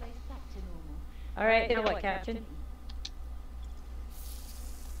get this place back to normal. Alright, now what, Captain?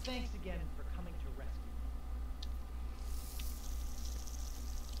 Thanks again for coming to rescue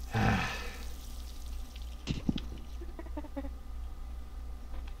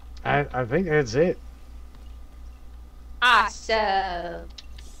me. I think that's it. Awesome.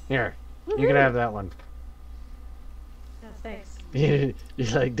 Here, you can have that one. Oh, thanks. You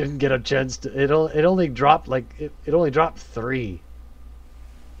like didn't get a chance to. It only dropped like it only dropped 3.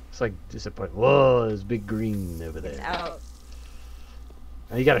 It's like disappointing. Whoa, there's big green over there. Out.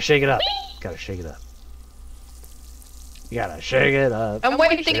 Now you gotta shake it up. Gotta shake it up. You gotta shake it up. I'm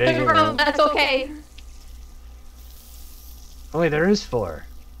waiting shake for it the room. up. That's okay. Oh wait, there is 4.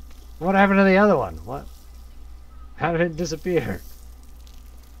 What happened to the other one? What? How did it disappear?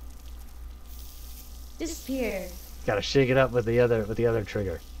 Disappear. Gotta shake it up with the other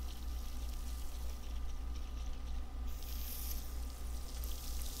trigger.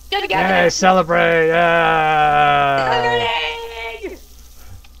 Good Yay, guy. celebrate! Yeah! Celebrating!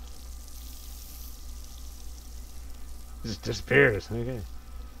 Just disappears. Okay.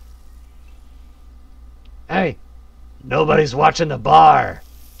 Hey, nobody's watching the bar.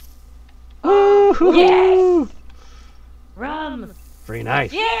 Woo-hoo-hoo. Yes! Rum! Free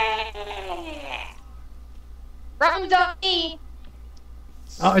knife. Yeah! Rum's on me.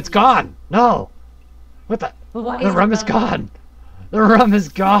 Oh, it's gone! No! What the? Why The rum is gone! The rum is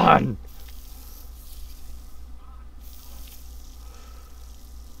gone!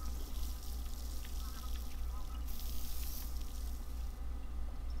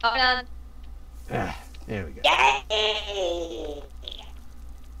 Oh, done. Ah, there we go. Yay!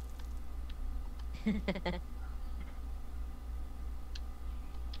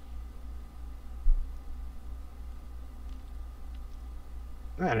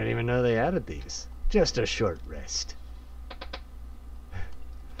 I didn't even know they added these. Just a short rest.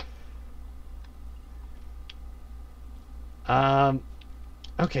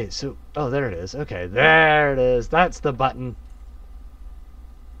 Okay, so, oh, there it is. Okay, there it is. That's the button.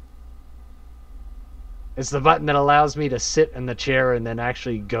 It's the button that allows me to sit in the chair and then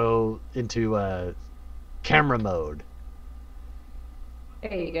actually go into camera mode.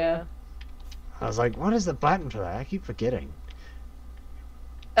 There you go. I was like, what is the button for that? I keep forgetting.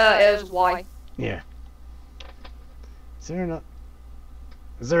 It was Y. Yeah. Is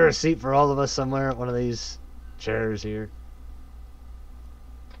there a seat for all of us somewhere at one of these chairs here?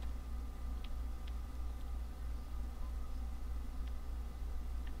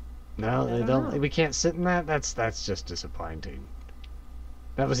 No, they don't. We can't sit in that. That's just disappointing.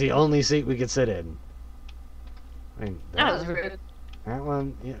 That was the only seat we could sit in. I mean, That was rude. that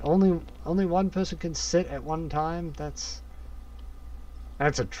one. Yeah, only one person can sit at one time. That's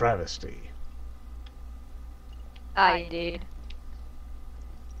a travesty. Indeed.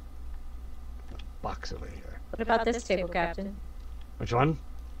 Box over here. What about this table, Captain? Which one?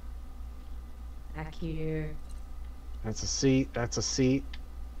 Back here. That's a seat. That's a seat.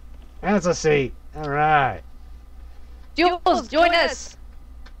 That's a seat. All right. Jules, join us!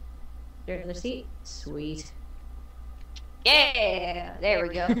 Your other seat? Sweet. Yeah! There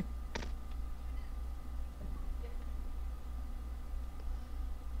we go.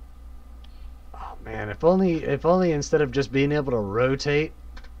 Oh man, if only instead of just being able to rotate,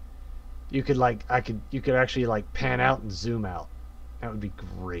 you could you could actually like pan out and zoom out. That would be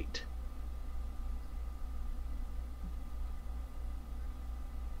great.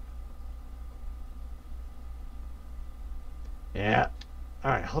 Yeah.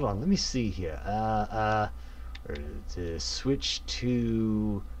 All right, hold on. Let me see here. To switch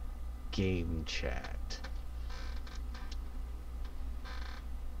to game chat.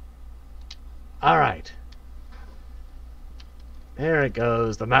 All right. There it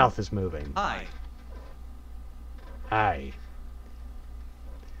goes. The mouth is moving. Hi. Hi.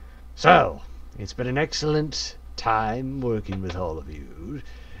 So, it's been an excellent time working with all of you.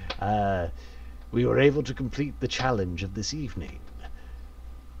 We were able to complete the challenge of this evening.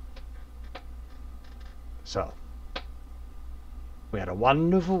 So, we had a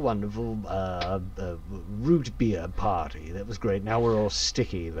wonderful, wonderful root beer party. That was great. Now we're all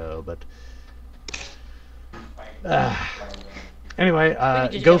sticky, though, but...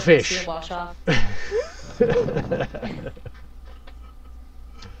 anyway, go fish. Wash off.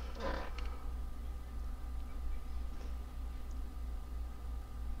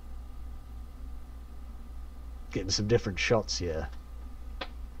 Getting some different shots here.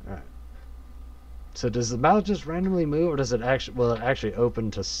 Alright. So does the mouth just randomly move, or does it actually, will it actually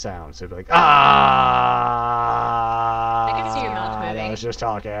open to sound? So it'd be like, ah! I can see your mouth moving. I was just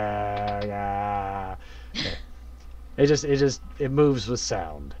talking. Ah. Okay. It moves with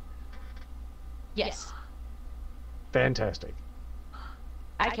sound. Yes. Fantastic.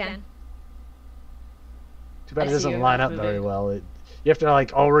 I can. Too bad it I see doesn't your line mouth up very moving. well. You have to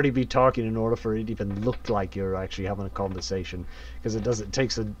like already be talking in order for it to even look like you're actually having a conversation, because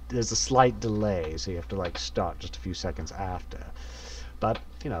there's a slight delay, so you have to like start just a few seconds after. But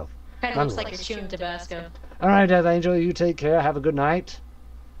you know, Kind of looks like you're chewing Tabasco. all right, Death Angel, you take care. Have a good night.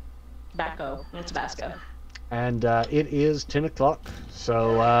 Tobacco and Tabasco. And it is 10 o'clock,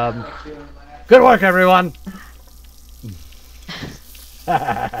 so good work, everyone.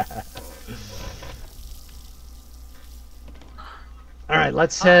 All right,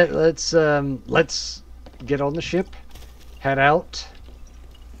 let's get on the ship, head out,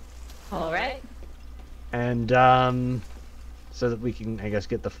 All right. and so that we can, I guess,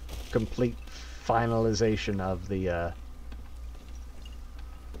 get the complete finalization of the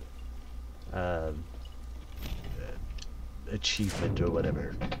achievement or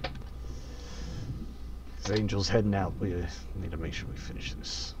whatever. 'Cause Angel's heading out. We need to make sure we finish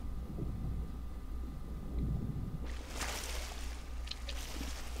this.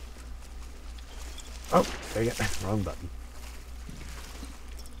 Oh, there you go. Wrong button.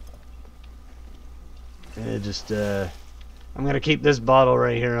 I'm gonna keep this bottle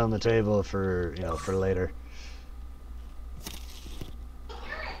right here on the table for, for later.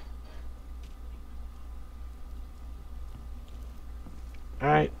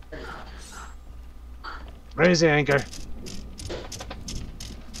 Raise the anchor.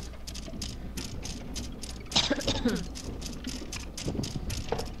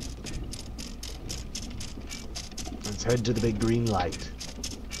 Let's head to the big green light.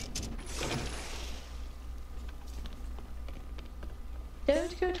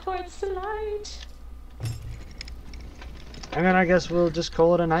 Don't go towards the light. And then I guess we'll just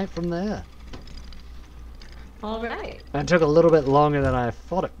call it a night from there. All right. That took a little bit longer than I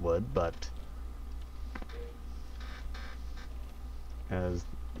thought it would, but as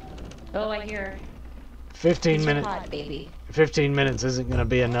Oh, I hear. 15 It's minutes. hot, baby. 15 minutes isn't gonna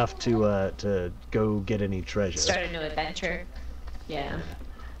be enough to go get any treasure. Start a new adventure. Yeah.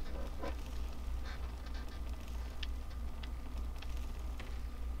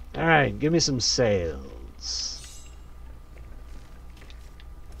 All right, give me some sails.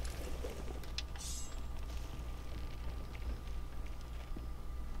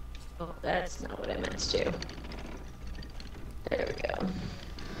 Oh, that's not what I meant to do. There we go.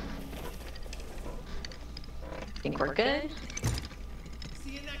 Think we're good? See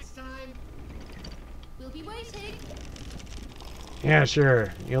you next time. We'll be waiting. Yeah,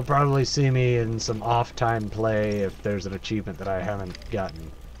 sure. You'll probably see me in some off-time play if there's an achievement that I haven't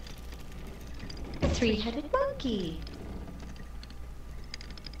gotten. A three-headed monkey.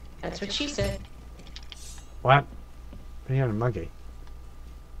 That's what she said. What? Three-headed monkey.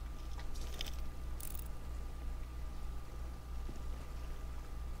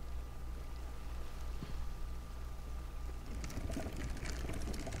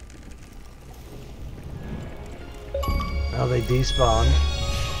 Well, they despawned.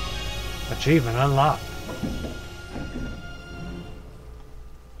 Achievement unlocked.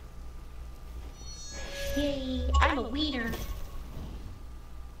 Yay, I'm a wiener.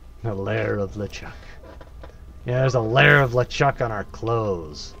 A layer of LeChuck. Yeah, there's a layer of LeChuck on our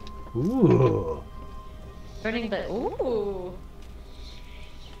clothes. Ooh. Burning the ooh.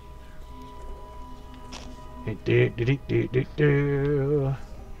 Do, do, do, do, do, do.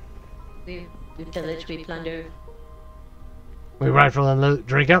 We pillage, we plunder. We rifle and loot,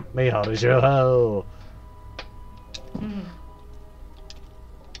 drink up, me heart is your ho. Mm.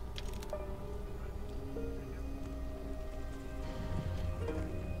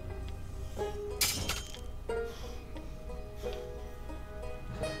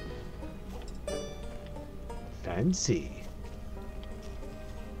 Fancy.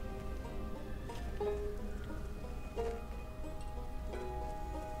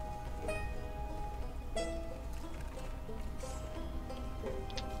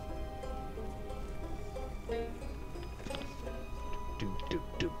 Do, do,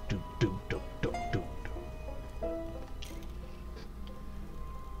 do, do, do, do, do, do.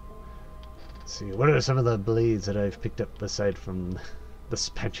 Let's see, what are some of the blades that I've picked up aside from the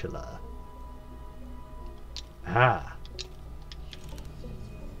spatula? Ah.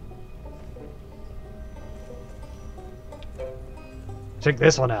 Check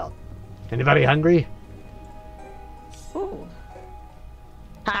this one out. Anybody hungry? Ooh.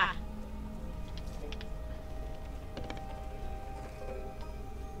 Ha!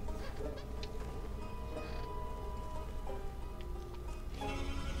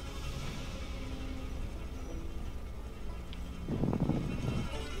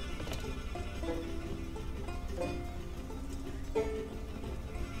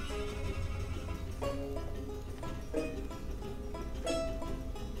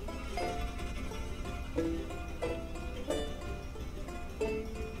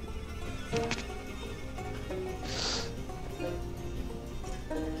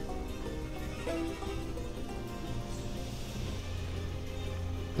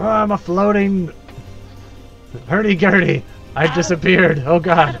 Oh, I'm a floating hurdy-gurdy. I disappeared. Oh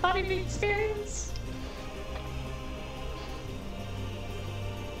god. Body of experience.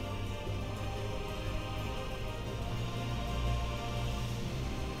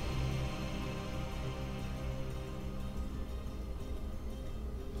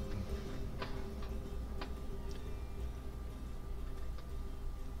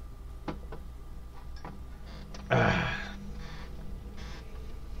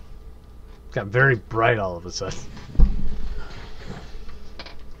 Got very bright all of a sudden.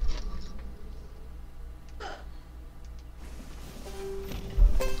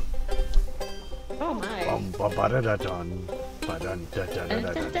 Oh my. Ba-da-da-dun.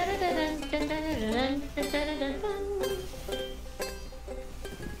 Ba-dun-da-da-da-da-dun.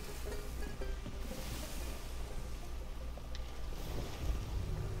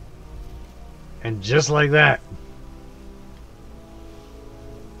 And just like that,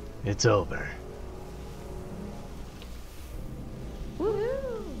 it's over.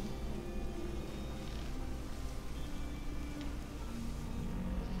 Woohoo!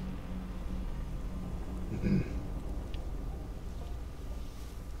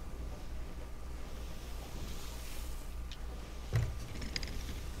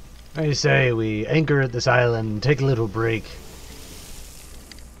 I say we anchor at this island, take a little break.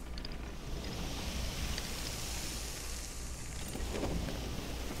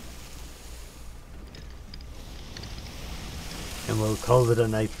 And we'll call it a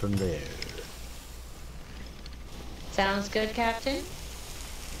night from there. Sounds good, Captain.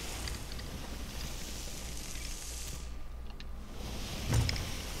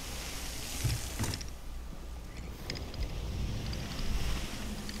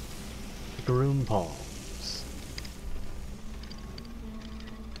 Macaroon palms.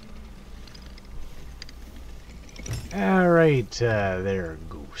 Alright, there,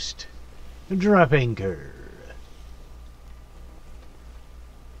 Ghost. Drop anchor.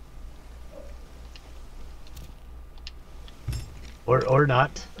 Or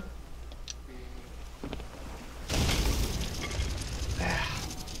not.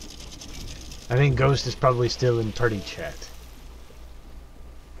 I think Ghost is probably still in party chat.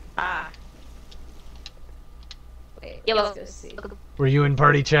 Ah. Wait, yeah, let's go see. Were you in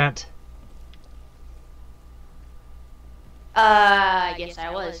party chat? Yes,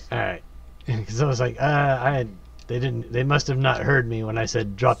 I was. Alright. Because I was like, they must have not heard me when I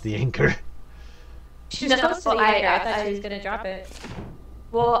said drop the anchor. She's not supposed to anchor. I thought she was gonna drop it.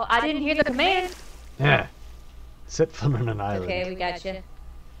 Well, I didn't hear the command. Yeah. Set foot on an island. Okay, we got you.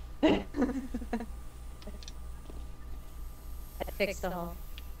 I fixed the hole.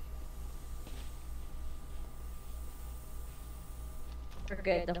 We're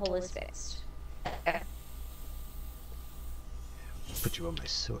good. The hole is fixed. Okay. Put you on my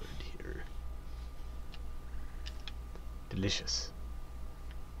sword here. Delicious.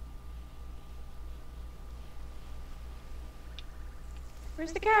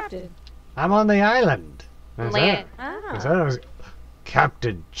 Where's the captain? I'm on the island. Land. Ah. I thought it was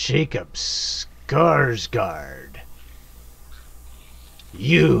Captain Jacob Skarsgård.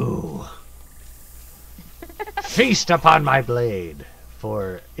 You feast upon my blade,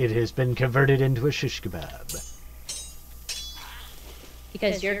 for it has been converted into a shish kebab.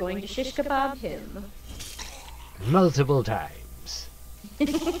 Because you're going to shish kebab him. Multiple times.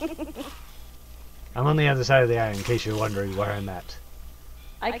 I'm on the other side of the island in case you're wondering where I'm at.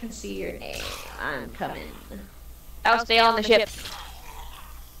 I can see your name. I'm coming. I'll stay on the ship.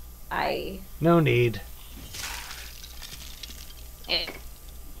 No need.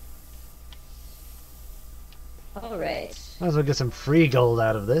 Alright. Might as well get some free gold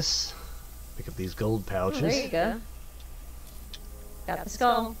out of this. Pick up these gold pouches. Oh, there you go. Got the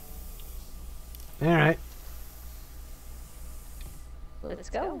skull. Alright. Let's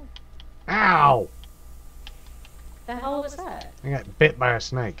go. Ow! The hell was that? I got bit by a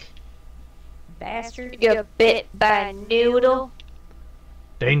snake. Bastard. You get bit by a noodle.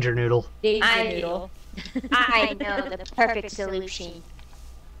 Danger noodle. Danger noodle. I know the perfect solution.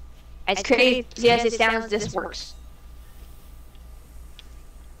 As crazy as it sounds, this works.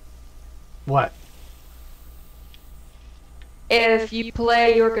 What? If you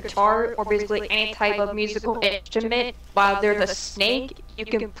play your guitar or basically any type of musical instrument while there's a snake, you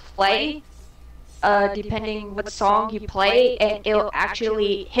can play depending what song you play, and it'll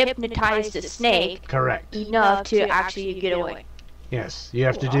actually hypnotize the snake. Correct. Enough to actually get away. Yes, you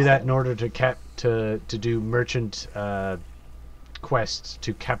have to do that in order to do merchant quests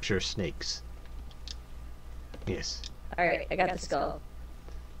to capture snakes. Yes. Alright, I got the skull.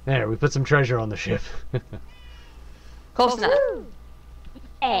 There, we put some treasure on the ship. Close enough.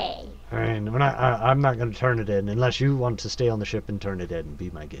 Hey. And I'm not going to turn it in unless you want to stay on the ship and turn it in and be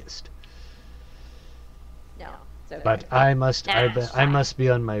my guest. No, it's okay. But I must be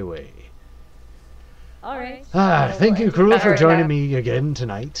on my way. Alright. Thank you, crew, for Alright, joining now. me again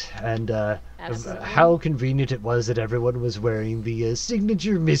tonight. And Absolutely. how convenient it was that everyone was wearing the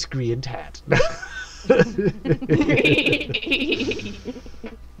signature miscreant hat.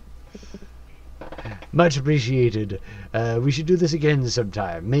 Much appreciated. We should do this again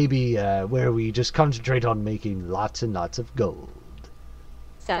sometime. Maybe where we just concentrate on making lots and lots of gold.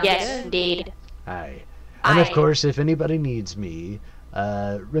 Sounds Yes, good. indeed. Aye. And of Aye. course, if anybody needs me,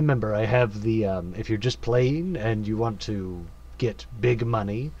 remember I have the, if you're just playing and you want to get big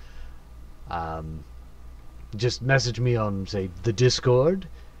money, just message me on, say, the Discord,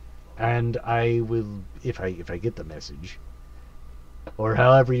 and I will, if I get the message, or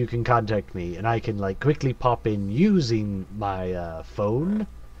however you can contact me, and I can, like, quickly pop in using my phone,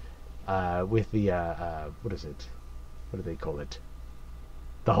 with the, what is it? What do they call it?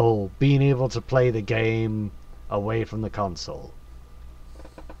 The whole being able to play the game away from the console.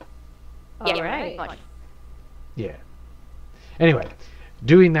 Alright. Yeah. Anyway,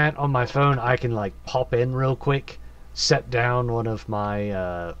 doing that on my phone, I can like pop in real quick, set down one of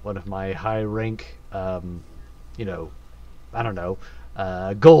my high rank, you know, I don't know,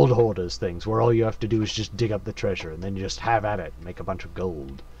 gold hoarders things, where all you have to do is just dig up the treasure and then you just have at it and make a bunch of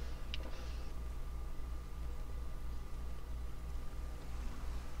gold.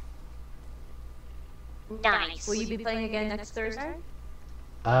 Nice. Will you be playing again next Thursday?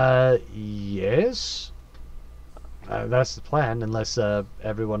 Yes. That's the plan, unless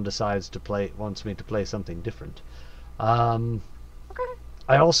everyone decides to wants me to play something different. Okay.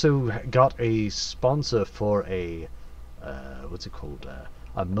 I also got a sponsor for a what's it called?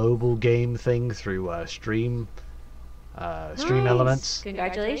 A mobile game thing through Stream Elements.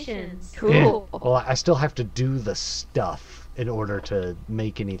 Congratulations. Cool. Yeah. Well, I still have to do the stuff in order to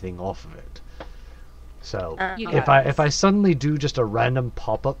make anything off of it. So if I suddenly do just a random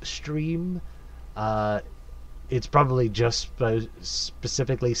pop-up stream, it's probably just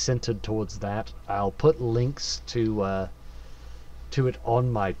specifically centered towards that. I'll put links to it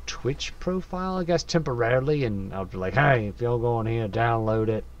on my Twitch profile, I guess, temporarily, and I'll be like, hey, if y'all go on here, download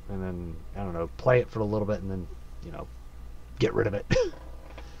it, and then, I don't know, play it for a little bit, and then, you know, get rid of it.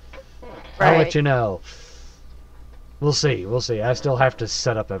 I'll let you know. We'll see. I still have to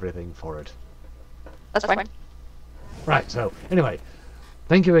set up everything for it. That's fine. Right, so, anyway,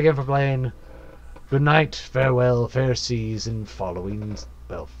 thank you again for playing. Good night, farewell, fair seas, and following...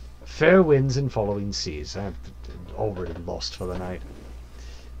 Well, fair winds and following seas. I'm already lost for the night.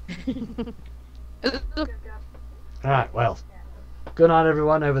 Alright, well, good night,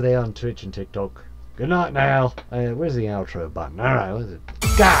 everyone, over there on Twitch and TikTok. Good night now. Where's the outro button? Alright, where's it?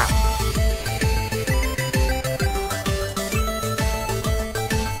 God!